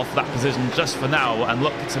and settle for that position just for now and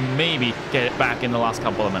look to maybe get it back in the last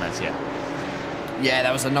couple of minutes here. Yeah,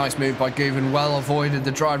 that was a nice move by Guven. Well avoided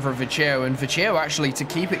the driver of Vecchio, and Vecchio actually, to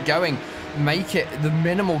keep it going, make it the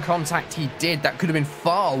minimal contact he did. That could have been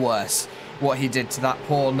far worse, what he did to that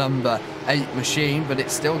poor number 8 machine, but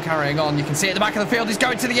it's still carrying on. You can see at the back of the field, he's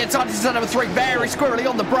going to the inside. This is number 3, very squirrely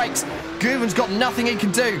on the brakes. Guven's got nothing he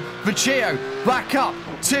can do. Vecchio back up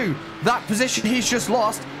to that position he's just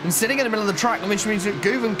lost, and sitting in the middle of the track, which means that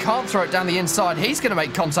Guven can't throw it down the inside. He's going to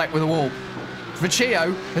make contact with the wall.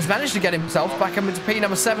 Vecchio has managed to get himself back up into P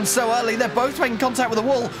number 7 so early. They're both making contact with the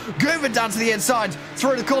wall. Guven down to the inside,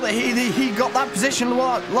 through the corner. He got that position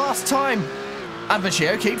last time, and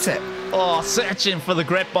Vecchio keeps it. Oh, searching for the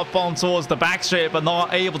grip up on towards the back straight, but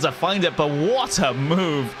not able to find it. But what a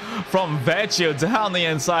move from Vecchio down the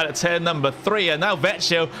inside at turn number 3. And now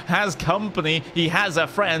Vecchio has company. He has a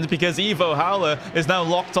friend, because Ivo Howler is now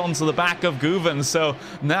locked onto the back of Guven. So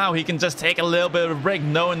now he can just take a little bit of a break,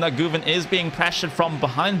 knowing that Guven is being pressured from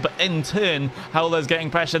behind. But in turn, Howler's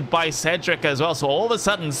getting pressured by Cedric as well. So all of a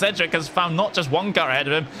sudden, Cedric has found not just 1 car ahead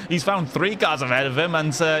of him, he's found 3 cars ahead of him.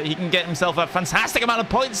 And he can get himself a fantastic amount of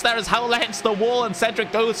points there as Howler hits the wall, and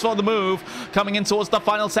Cedric goes for the move, coming in towards the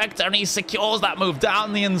final sector, and he secures that move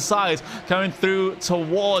down the inside, coming through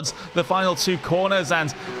towards the final 2 corners, and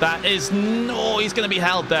that is no, he's going to be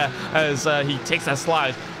held there as he takes that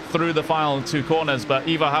slide through the final 2 corners. But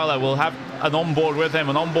Ivo Howler will have an onboard with him,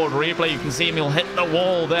 an onboard replay. You can see him, he'll hit the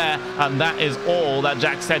wall there, and that is all that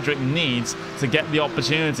Jack Cedric needs to get the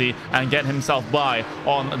opportunity and get himself by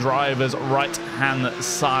on the driver's right-hand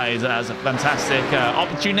side. As a fantastic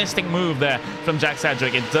opportunistic move there from Jack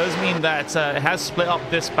Cedric. It does mean that it has split up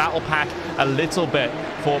this battle pack a little bit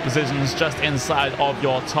for positions just inside of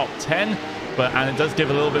your top 10. And it does give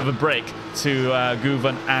a little bit of a break to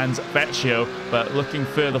Guven and Vecchio. But looking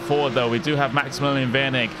further forward, though, we do have Maximilian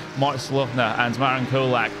Wernig, Mark Sluchner, and Marin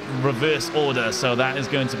Kolak reverse order. So that is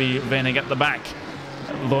going to be Wernig at the back,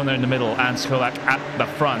 Lohner in the middle, and Kolak at the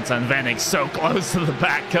front. And Wernig so close to the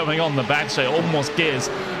back, coming on the back straight, almost gives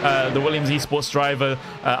the Williams Esports driver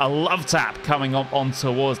a love tap coming up on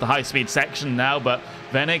towards the high-speed section now. But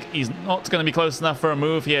Wernig, he's not going to be close enough for a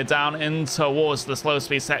move here down in towards the slow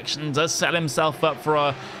speed section. Does set himself up for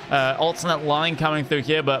a alternate line coming through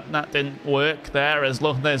here, but that didn't work there as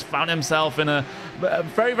Lohner has found himself in a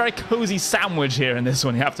very, very cozy sandwich here in this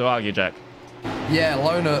one, you have to argue, Jack. Yeah,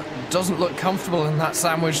 Lohner doesn't look comfortable in that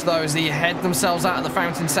sandwich, though, as they head themselves out of the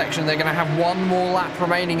fountain section. They're going to have one more lap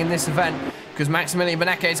remaining in this event, because Maximilian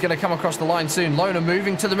Benecke is going to come across the line soon. Lohner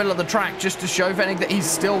moving to the middle of the track just to show Wernig that he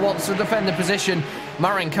still wants to defend the position.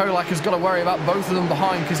 Marin Kolak has got to worry about both of them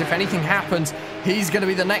behind, because if anything happens, he's going to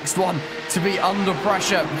be the next one to be under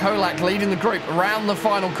pressure. Kolak leading the group around the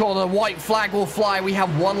final corner. White flag will fly. We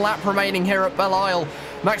have one lap remaining here at Belle Isle.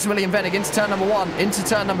 Maximilian Wernig into turn number 1, into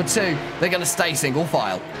turn number 2. They're going to stay single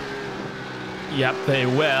file. Yep, they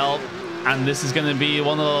will. And this is going to be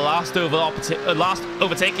one of the last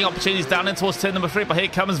overtaking opportunities down in towards turn number 3. But here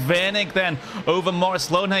comes Wernig then over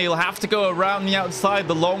Morris Lohner. He'll have to go around the outside,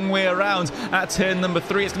 the long way around at turn number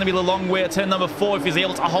 3. It's going to be the long way at turn number 4 if he's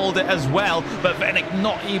able to hold it as well. But Wernig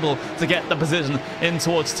not able to get the position in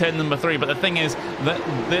towards turn number 3. But the thing is that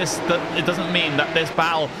it doesn't mean that this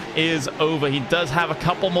battle is over. He does have a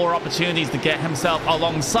couple more opportunities to get himself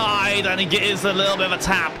alongside, and he gives a little bit of a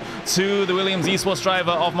tap to the Williams Esports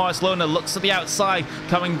driver of Morris Lohner. Looks to the outside,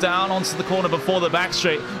 coming down onto the corner before the back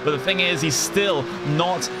straight, but the thing is he's still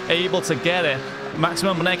not able to get it.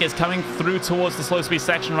 Maximilian Benecke is coming through towards the slow speed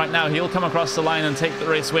section right now. He'll come across the line and take the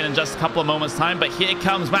race win in just a couple of moments time, but here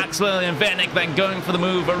comes Maximilian Wernig then going for the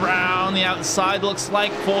move around the outside. Looks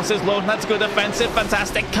like forces Lohner. That's good defensive,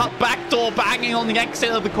 fantastic cut back door banging on the exit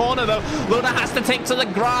of the corner though. Lohner has to take to the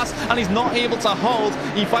grass and he's not able to hold.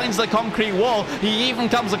 He finds the concrete wall. He even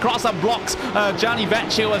comes across and blocks Gianni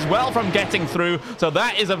Vecchio as well from getting through, so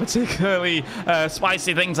that is a particularly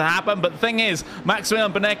spicy thing to happen. But the thing is,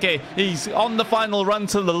 Maximilian Benecke, he's on the final run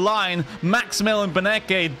to the line. Maximilian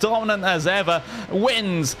Benecke, dominant as ever,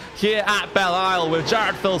 wins here at Belle Isle with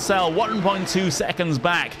Jared Filsell 1.2 seconds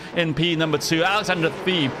back in P number 2. Alexander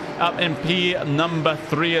Thieb up in P number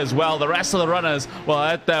 3 as well. The rest of the runners will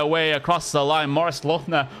head their way across the line. Morris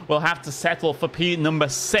Lohner will have to settle for P number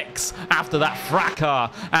 6 after that fracas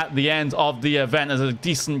at the end of the event as a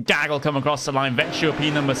decent gaggle come across the line. Vecchio P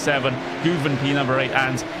number 7, Guven P number 8,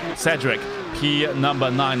 and Cedric P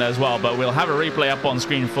number 9 as well. But we'll have a replay up on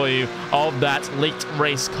screen for you of that late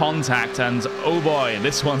race contact, and oh boy,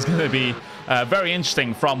 this one's going to be very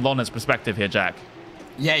interesting from Lohner's perspective here, Jack.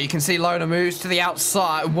 Yeah, you can see Lohner moves to the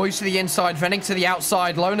outside, moves to the inside, Wernig to the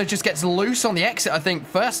outside. Lohner just gets loose on the exit, I think.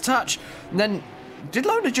 First touch, and then did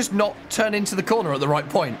Lohner just not turn into the corner at the right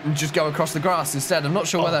point and just go across the grass instead? I'm not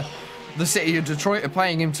sure whether the city of Detroit are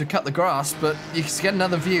paying him to cut the grass, but you can get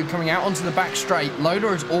another view coming out onto the back straight.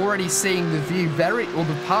 Lohner is already seeing the view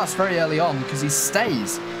the pass very early on, because he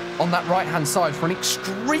stays on that right-hand side for an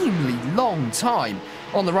extremely long time.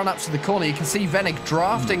 On the run-up to the corner, you can see Wernig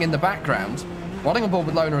drafting in the background, running on board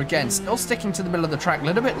with Lohner again, still sticking to the middle of the track, a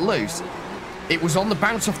little bit loose. It was on the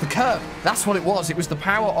bounce off the curb. That's what it was. It was the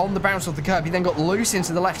power on the bounce off the curb. He then got loose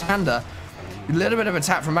into the left-hander. A little bit of a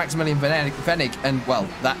tap from Maximilian Wernig, and, well,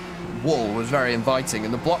 that wall was very inviting,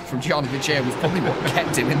 and the block from Gianni Vecchio was probably what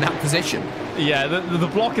kept him in that position. Yeah, the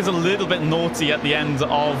block is a little bit naughty at the end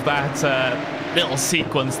of that little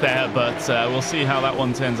sequence there, but we'll see how that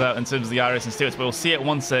one turns out in terms of the iRacing stewards. But we'll see it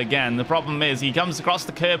once again. The problem is he comes across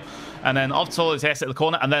the curb and then off to his exit at the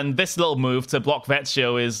corner, and then this little move to block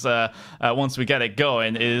Vecchio is, once we get it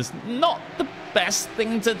going, is not the best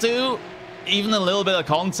thing to do. Even a little bit of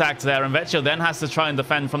contact there, and Vecchio then has to try and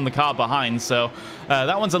defend from the car behind. So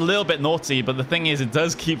that one's a little bit naughty, but the thing is, it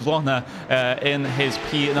does keep Lohner in his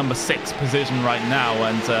P number 6 position right now,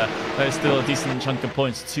 and there's still a decent chunk of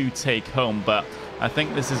points to take home. But I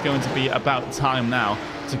think this is going to be about time now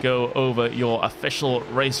to go over your official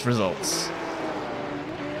race results.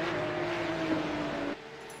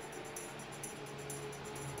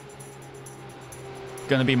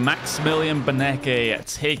 going to be Maximilian Benecke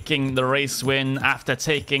taking the race win after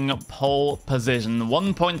taking pole position.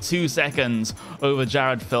 1.2 seconds over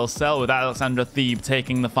Jared Filsell, with Alexander Thieb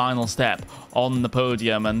taking the final step on the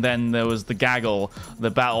podium. And then there was the gaggle,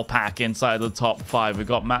 the battle pack inside the top 5. We've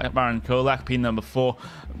got Baron Kolak, P number 4.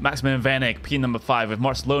 Maximilian Venik, P number 5, with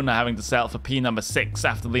Marcelona having to settle for P number 6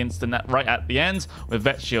 after the incident right at the end, with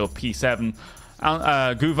Vecchio P7.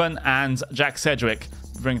 Guven and Jack Sedgwick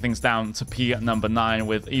bring things down to P number 9,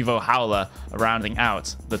 with Ivo Howler rounding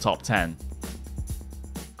out the top 10.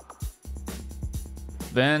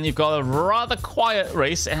 Then you've got a rather quiet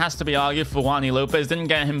race, it has to be argued, for Juani Lopez. Didn't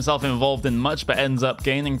get himself involved in much, but ends up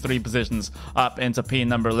gaining 3 positions up into P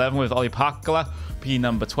number 11 with Oli Pakala, P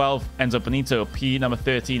number 12, Enzo Benito, P number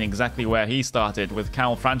 13, exactly where he started, with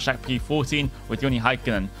Kamil Franchak, P14, with Joni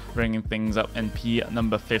Heikkinen bringing things up in P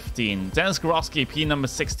number 15. Dennis Gorowski, P number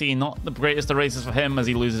 16, not the greatest of races for him as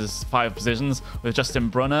he loses 5 positions, with Justin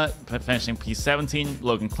Brunner finishing P17,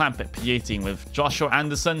 Logan Clampett P18, with Joshua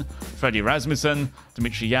Anderson, Freddie Rasmussen,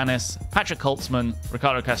 Dimitri Yanis, Patrick Holtzman,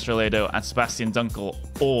 Ricardo Castroledo, and Sebastian Dunkel,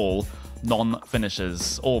 all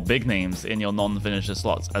non-finishers, all big names in your non-finisher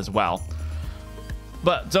slots as well.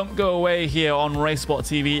 But don't go away here on Racesport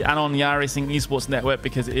TV and on the iRacing Esports Network,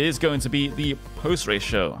 because it is going to be the post-race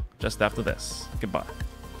show just after this. Goodbye.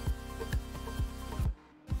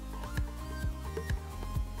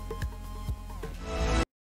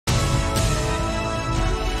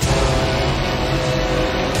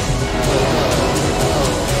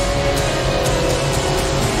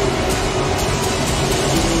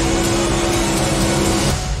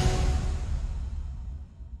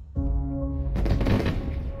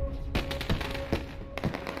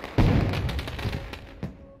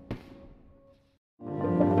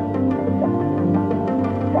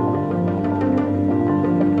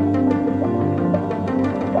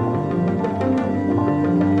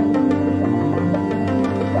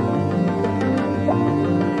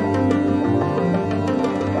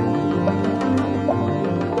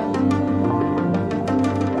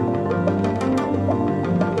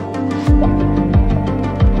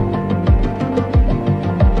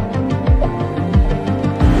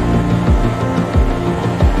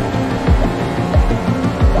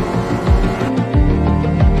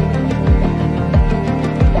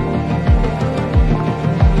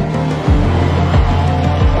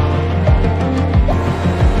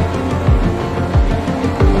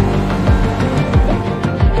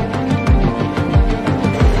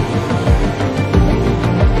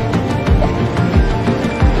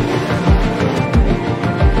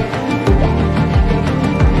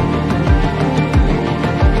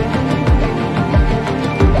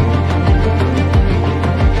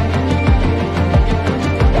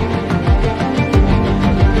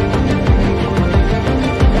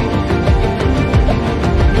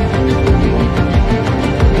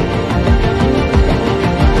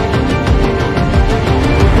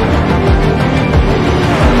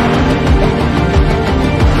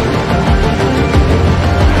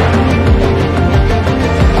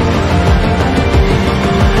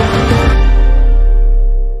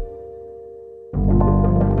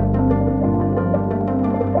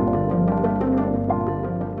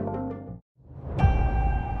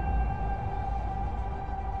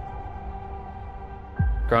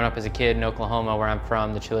 Growing up as a kid in Oklahoma, where I'm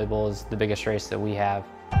from, the Chili Bowl is the biggest race that we have.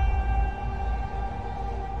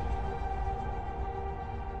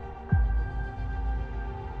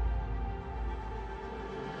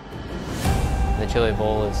 The Chili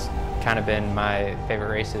Bowl has kind of been my favorite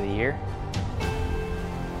race of the year.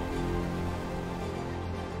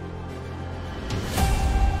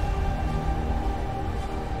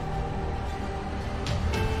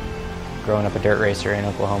 Growing up a dirt racer in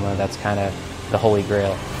Oklahoma, that's kind of the holy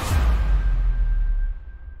grail.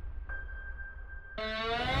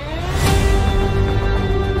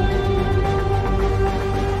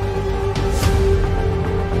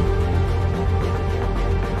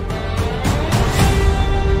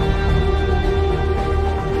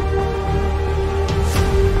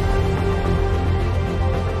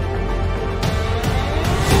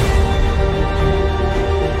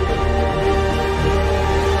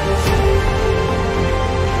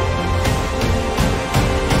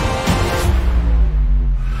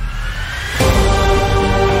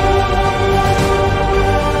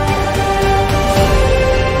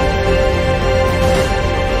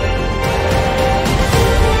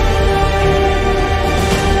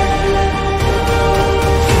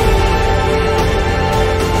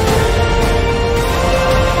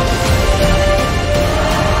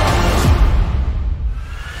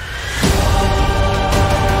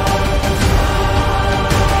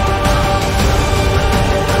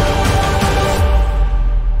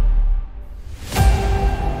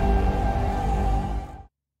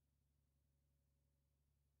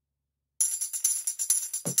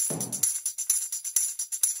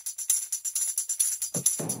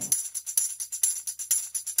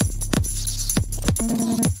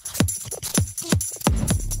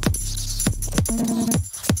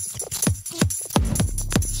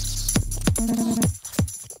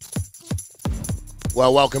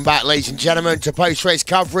 Well, welcome back, ladies and gentlemen, to post-race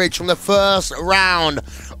coverage from the first round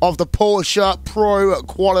of the Porsche Pro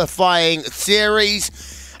Qualifying Series.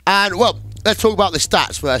 And, well, let's talk about the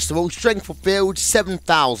stats first of all. Strength of field,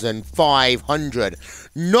 7,500.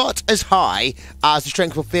 Not as high as the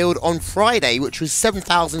strength of field on Friday, which was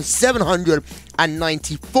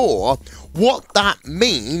 7,794. What that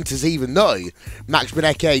means is, even though Max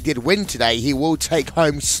Benecke did win today, he will take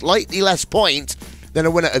home slightly less points than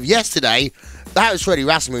the winner of yesterday. That was Freddie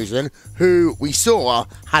Rasmussen, who we saw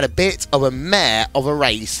had a bit of a mare of a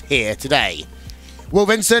race here today. Will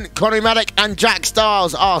Vincent, Connery Maddock and Jack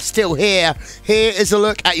Stiles are still here. Here is a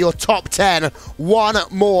look at your top 10 one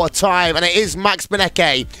more time. And it is Max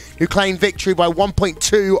Benecke who claimed victory by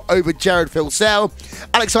 1.2 over Jared Filsell.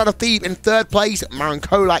 Alexander Thieb in third place. Marin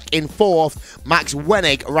Kolak in fourth. Max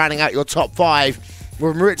Wennig rounding out your top 5.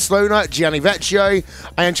 With Moritz Sloner, Gianni Vecchio,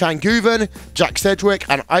 Ian Guven, Jack Sedgwick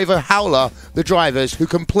and Ivo Howler, the drivers who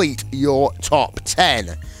complete your top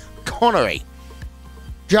 10. Connery.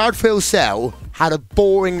 Jared Filsell had a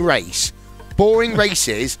boring race. Boring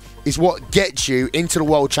races is what gets you into the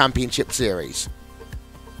World Championship Series.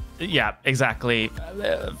 Yeah, exactly.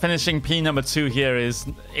 Finishing P number 2 here is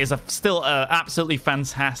still an absolutely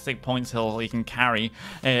fantastic points hill he can carry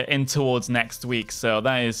in towards next week. So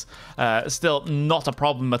that is still not a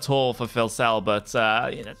problem at all for Filsell. But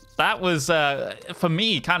that was, for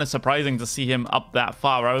me, kind of surprising to see him up that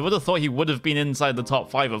far. I would have thought he would have been inside the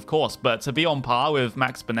top 5, of course. But to be on par with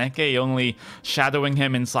Max Benecke, only shadowing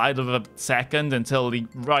him inside of a second until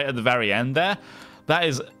right at the very end there, that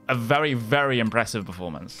is a very, very impressive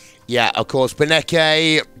performance. Yeah, of course,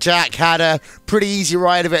 Benecke, Jack had a pretty easy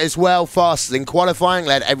ride of it as well, faster than qualifying,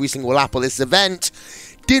 led every single lap of this event.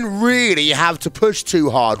 Didn't really have to push too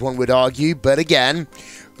hard, one would argue, but again,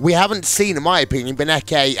 we haven't seen, in my opinion,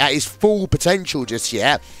 Benecke at his full potential just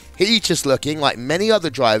yet. He's just looking, like many other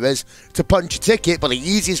drivers, to punch a ticket, but the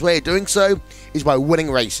easiest way of doing so is by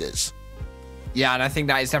winning races. Yeah, and I think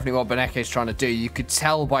that is definitely what Benecke is trying to do. You could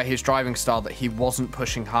tell by his driving style that he wasn't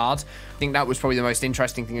pushing hard. I think that was probably the most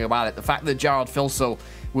interesting thing about it. The fact that Jared Filsell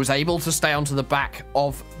was able to stay onto the back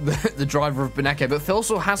of the driver of Benecke. But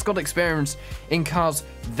Filsell has got experience in cars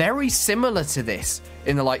very similar to this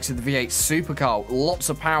in the likes of the V8 supercar. Lots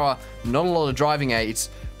of power, not a lot of driving aids,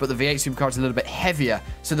 but the V8 supercar is a little bit heavier.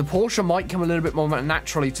 So the Porsche might come a little bit more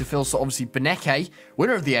naturally to Filsell. Obviously, Benecke,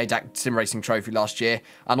 winner of the ADAC Sim Racing Trophy last year,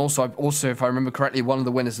 and also, if I remember correctly, one of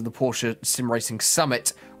the winners of the Porsche Sim Racing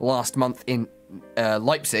Summit last month in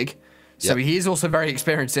Leipzig. So he is also very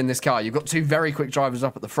experienced in this car. You've got two very quick drivers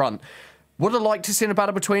up at the front. Would have liked to see a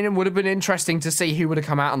battle between them. Would have been interesting to see who would have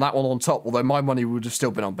come out on that one on top, although my money would have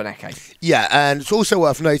still been on Benecke. Yeah, and it's also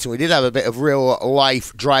worth noting we did have a bit of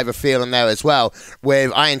real-life driver feel in there as well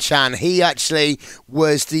with Ian Chan. He actually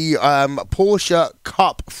was the Porsche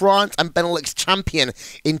Cup France and Benelux champion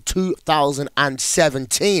in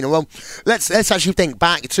 2017. Well, let's actually think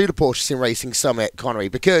back to the Porsche Sim Racing Summit, Connery,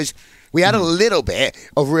 because we had a little bit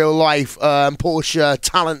of real-life Porsche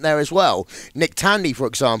talent there as well. Nick Tandy, for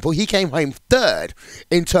example, he came home third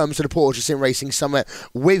in terms of the Porsche Sim Racing Summit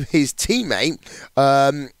with his teammate.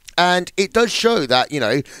 And it does show that, you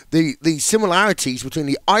know, the similarities between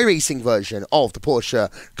the iRacing version of the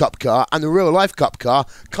Porsche Cup car and the real-life Cup car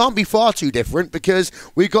can't be far too different, because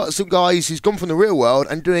we've got some guys who's gone from the real world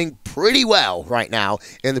and doing pretty well right now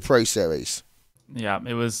in the Pro Series. Yeah,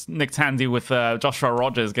 it was Nick Tandy with Joshua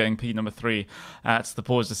Rogers getting P number 3 at the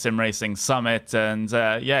Porsche Sim Racing Summit. And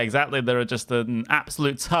yeah, exactly, there are just an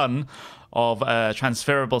absolute ton of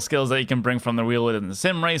transferable skills that you can bring from the real world into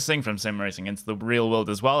sim racing, from sim racing into the real world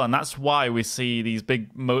as well. And that's why we see these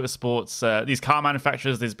big motorsports, these car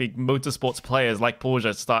manufacturers, these big motorsports players like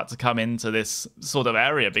Porsche start to come into this sort of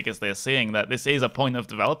area, because they're seeing that this is a point of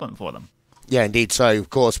development for them. Yeah, indeed. So, of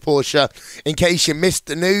course, Porsche, in case you missed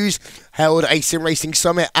the news, held a sim racing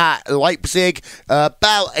summit at Leipzig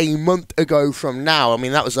about a month ago from now. I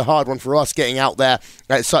mean, that was a hard one for us getting out there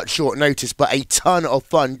at such short notice, but a ton of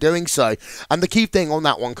fun doing so. And the key thing on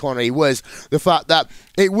that one, Connery, was the fact that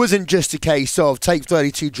it wasn't just a case of take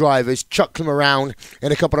 32 drivers, chuck them around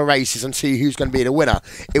in a couple of races and see who's going to be the winner.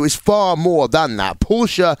 It was far more than that.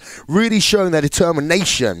 Porsche really showing their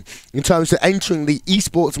determination in terms of entering the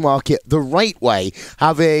esports market the right way,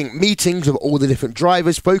 having meetings of all the different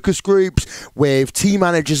drivers, focus groups, groups with team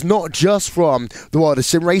managers not just from the world of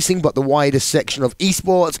sim racing, but the wider section of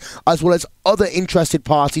esports, as well as other interested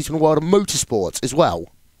parties from the world of motorsports as well.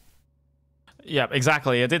 Yeah,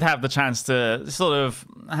 exactly. I did have the chance to sort of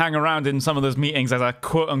hang around in some of those meetings as a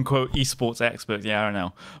quote-unquote esports expert. Yeah, I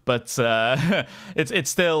know. But it's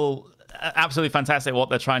still absolutely fantastic what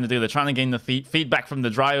they're trying to do. They're trying to gain the feedback from the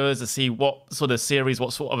drivers to see what sort of series,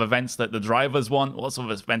 what sort of events that the drivers want, what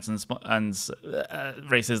sort of events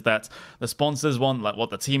and races that the sponsors want, like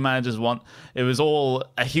what the team managers want. It was all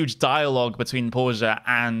a huge dialogue between Porsche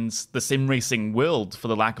and the sim racing world, for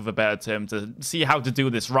the lack of a better term, to see how to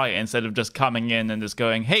do this right instead of just coming in and just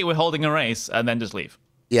going, hey, we're holding a race, and then just leave.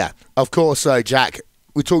 Yeah, of course, Jack.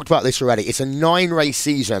 We talked about this already. It's a 9-race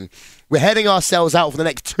season. We're heading ourselves out for the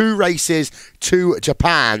next 2 races to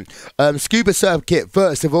Japan. Scuba Circuit,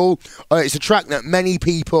 first of all, it's a track that many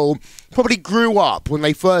people probably grew up when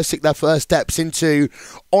they first took their first steps into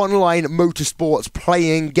online motorsports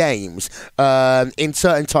playing games in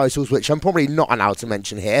certain titles, which I'm probably not allowed to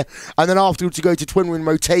mention here. And then afterwards to go to Twin Wing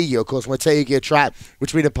Motegi, of course, Motegi, a track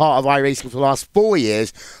which has been a part of iRacing for the last 4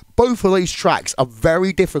 years. Both of these tracks are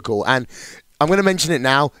very difficult, and I'm going to mention it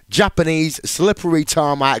now. Japanese slippery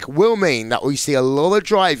tarmac will mean that we see a lot of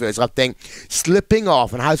drivers, I think, slipping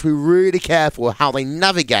off, and have to be really careful how they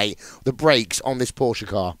navigate the brakes on this Porsche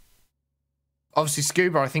car. Obviously,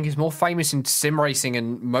 Scuba, I think, is more famous in sim racing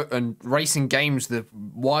and racing games, the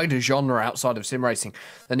wider genre outside of sim racing,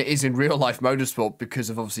 than it is in real-life motorsport,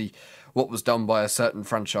 because of, obviously, what was done by a certain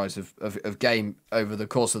franchise of game over the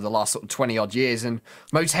course of the last sort of 20-odd years. And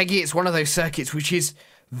Motegi, it's one of those circuits which is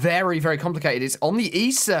very, very complicated. It's on the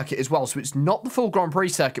East circuit as well, so it's not the full Grand Prix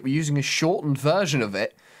circuit. We're using a shortened version of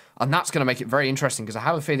it, and that's going to make it very interesting, because I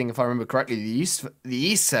have a feeling, if I remember correctly, the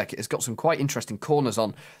East circuit has got some quite interesting corners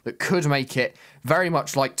on that could make it very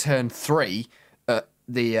much like Turn 3 at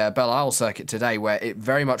the Belle Isle circuit today, where it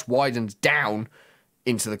very much widens down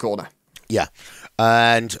into the corner. Yeah,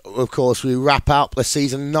 and of course we wrap up the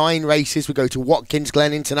season 9 races. We go to Watkins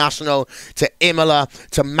Glen International, to Imola,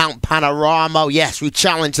 to Mount Panorama. Yes, we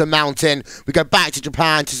challenge the mountain. We go back to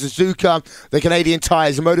Japan, to Suzuka, the Canadian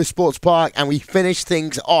Tires and Motorsports Park, and we finish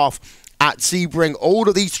things off at Sebring. All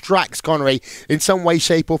of these tracks, Connery, in some way,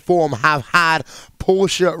 shape or form, have had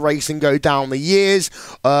Porsche racing go down the years.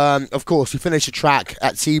 Of course, we finished a track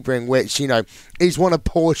at Sebring, which, you know, is one of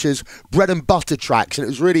Porsche's bread and butter tracks, and it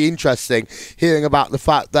was really interesting hearing about the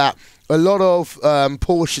fact that a lot of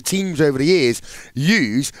Porsche teams over the years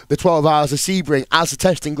use the 12 hours of Sebring as a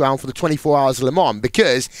testing ground for the 24 hours of Le Mans,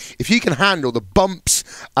 because if you can handle the bumps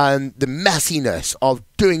and the messiness of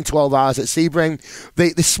doing 12 hours at Sebring,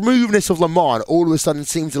 the smoothness of Le Mans all of a sudden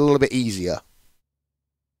seems a little bit easier.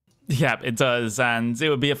 Yeah, it does, and it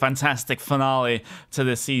would be a fantastic finale to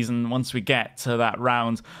this season once we get to that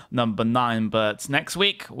round number 9. But next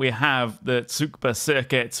week we have the Tsukuba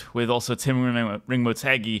circuit with also Tim Ring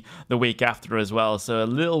Motegi the week after as well. So a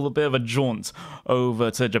little bit of a jaunt over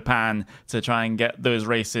to Japan to try and get those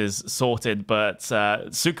races sorted. But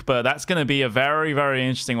Tsukuba, that's going to be a very, very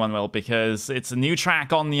interesting one, Will, because it's a new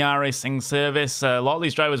track on the iRacing service. A lot of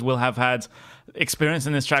these drivers will have had experience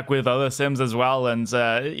in this track with other sims as well, and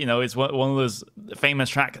you know, it's one of those famous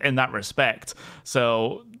tracks in that respect.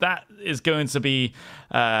 So that is going to be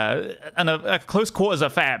a close quarters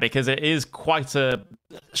affair, because it is quite a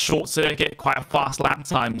short circuit, quite a fast lap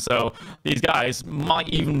time. So these guys might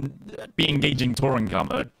even be engaging touring car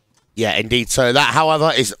mode. Yeah, indeed. So that,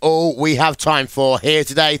 however, is all we have time for here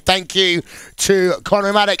today. Thank you to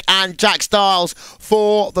Conor Maddock and Jack Stiles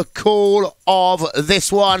for the call of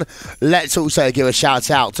this one. Let's also give a shout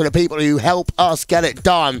out to the people who help us get it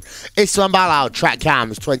done. Islam Balal,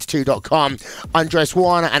 TrackCams22.com, Undress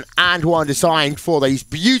One and One Design for these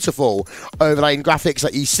beautiful overlaying graphics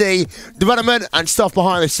that you see. Development and stuff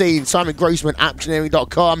behind the scenes, Simon Grossman,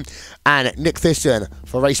 Actioneering.com, and Nick Thiston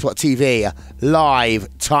for Racespot TV, live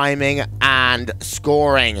timing and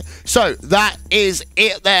scoring. So that is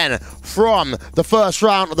it then from the first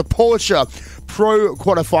round of the Porsche Pro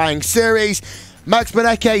Qualifying Series. Max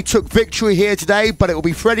Benecke took victory here today, but it will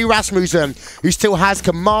be Freddie Rasmussen who still has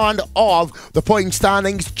command of the point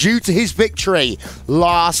standings due to his victory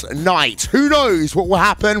last night. Who knows what will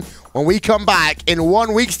happen when we come back in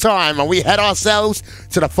 1 week's time and we head ourselves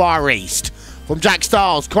to the Far East. From Jack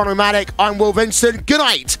Stiles, Conor Maddock, I'm Will Vincent. Good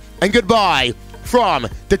night and goodbye from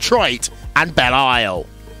Detroit and Belle Isle.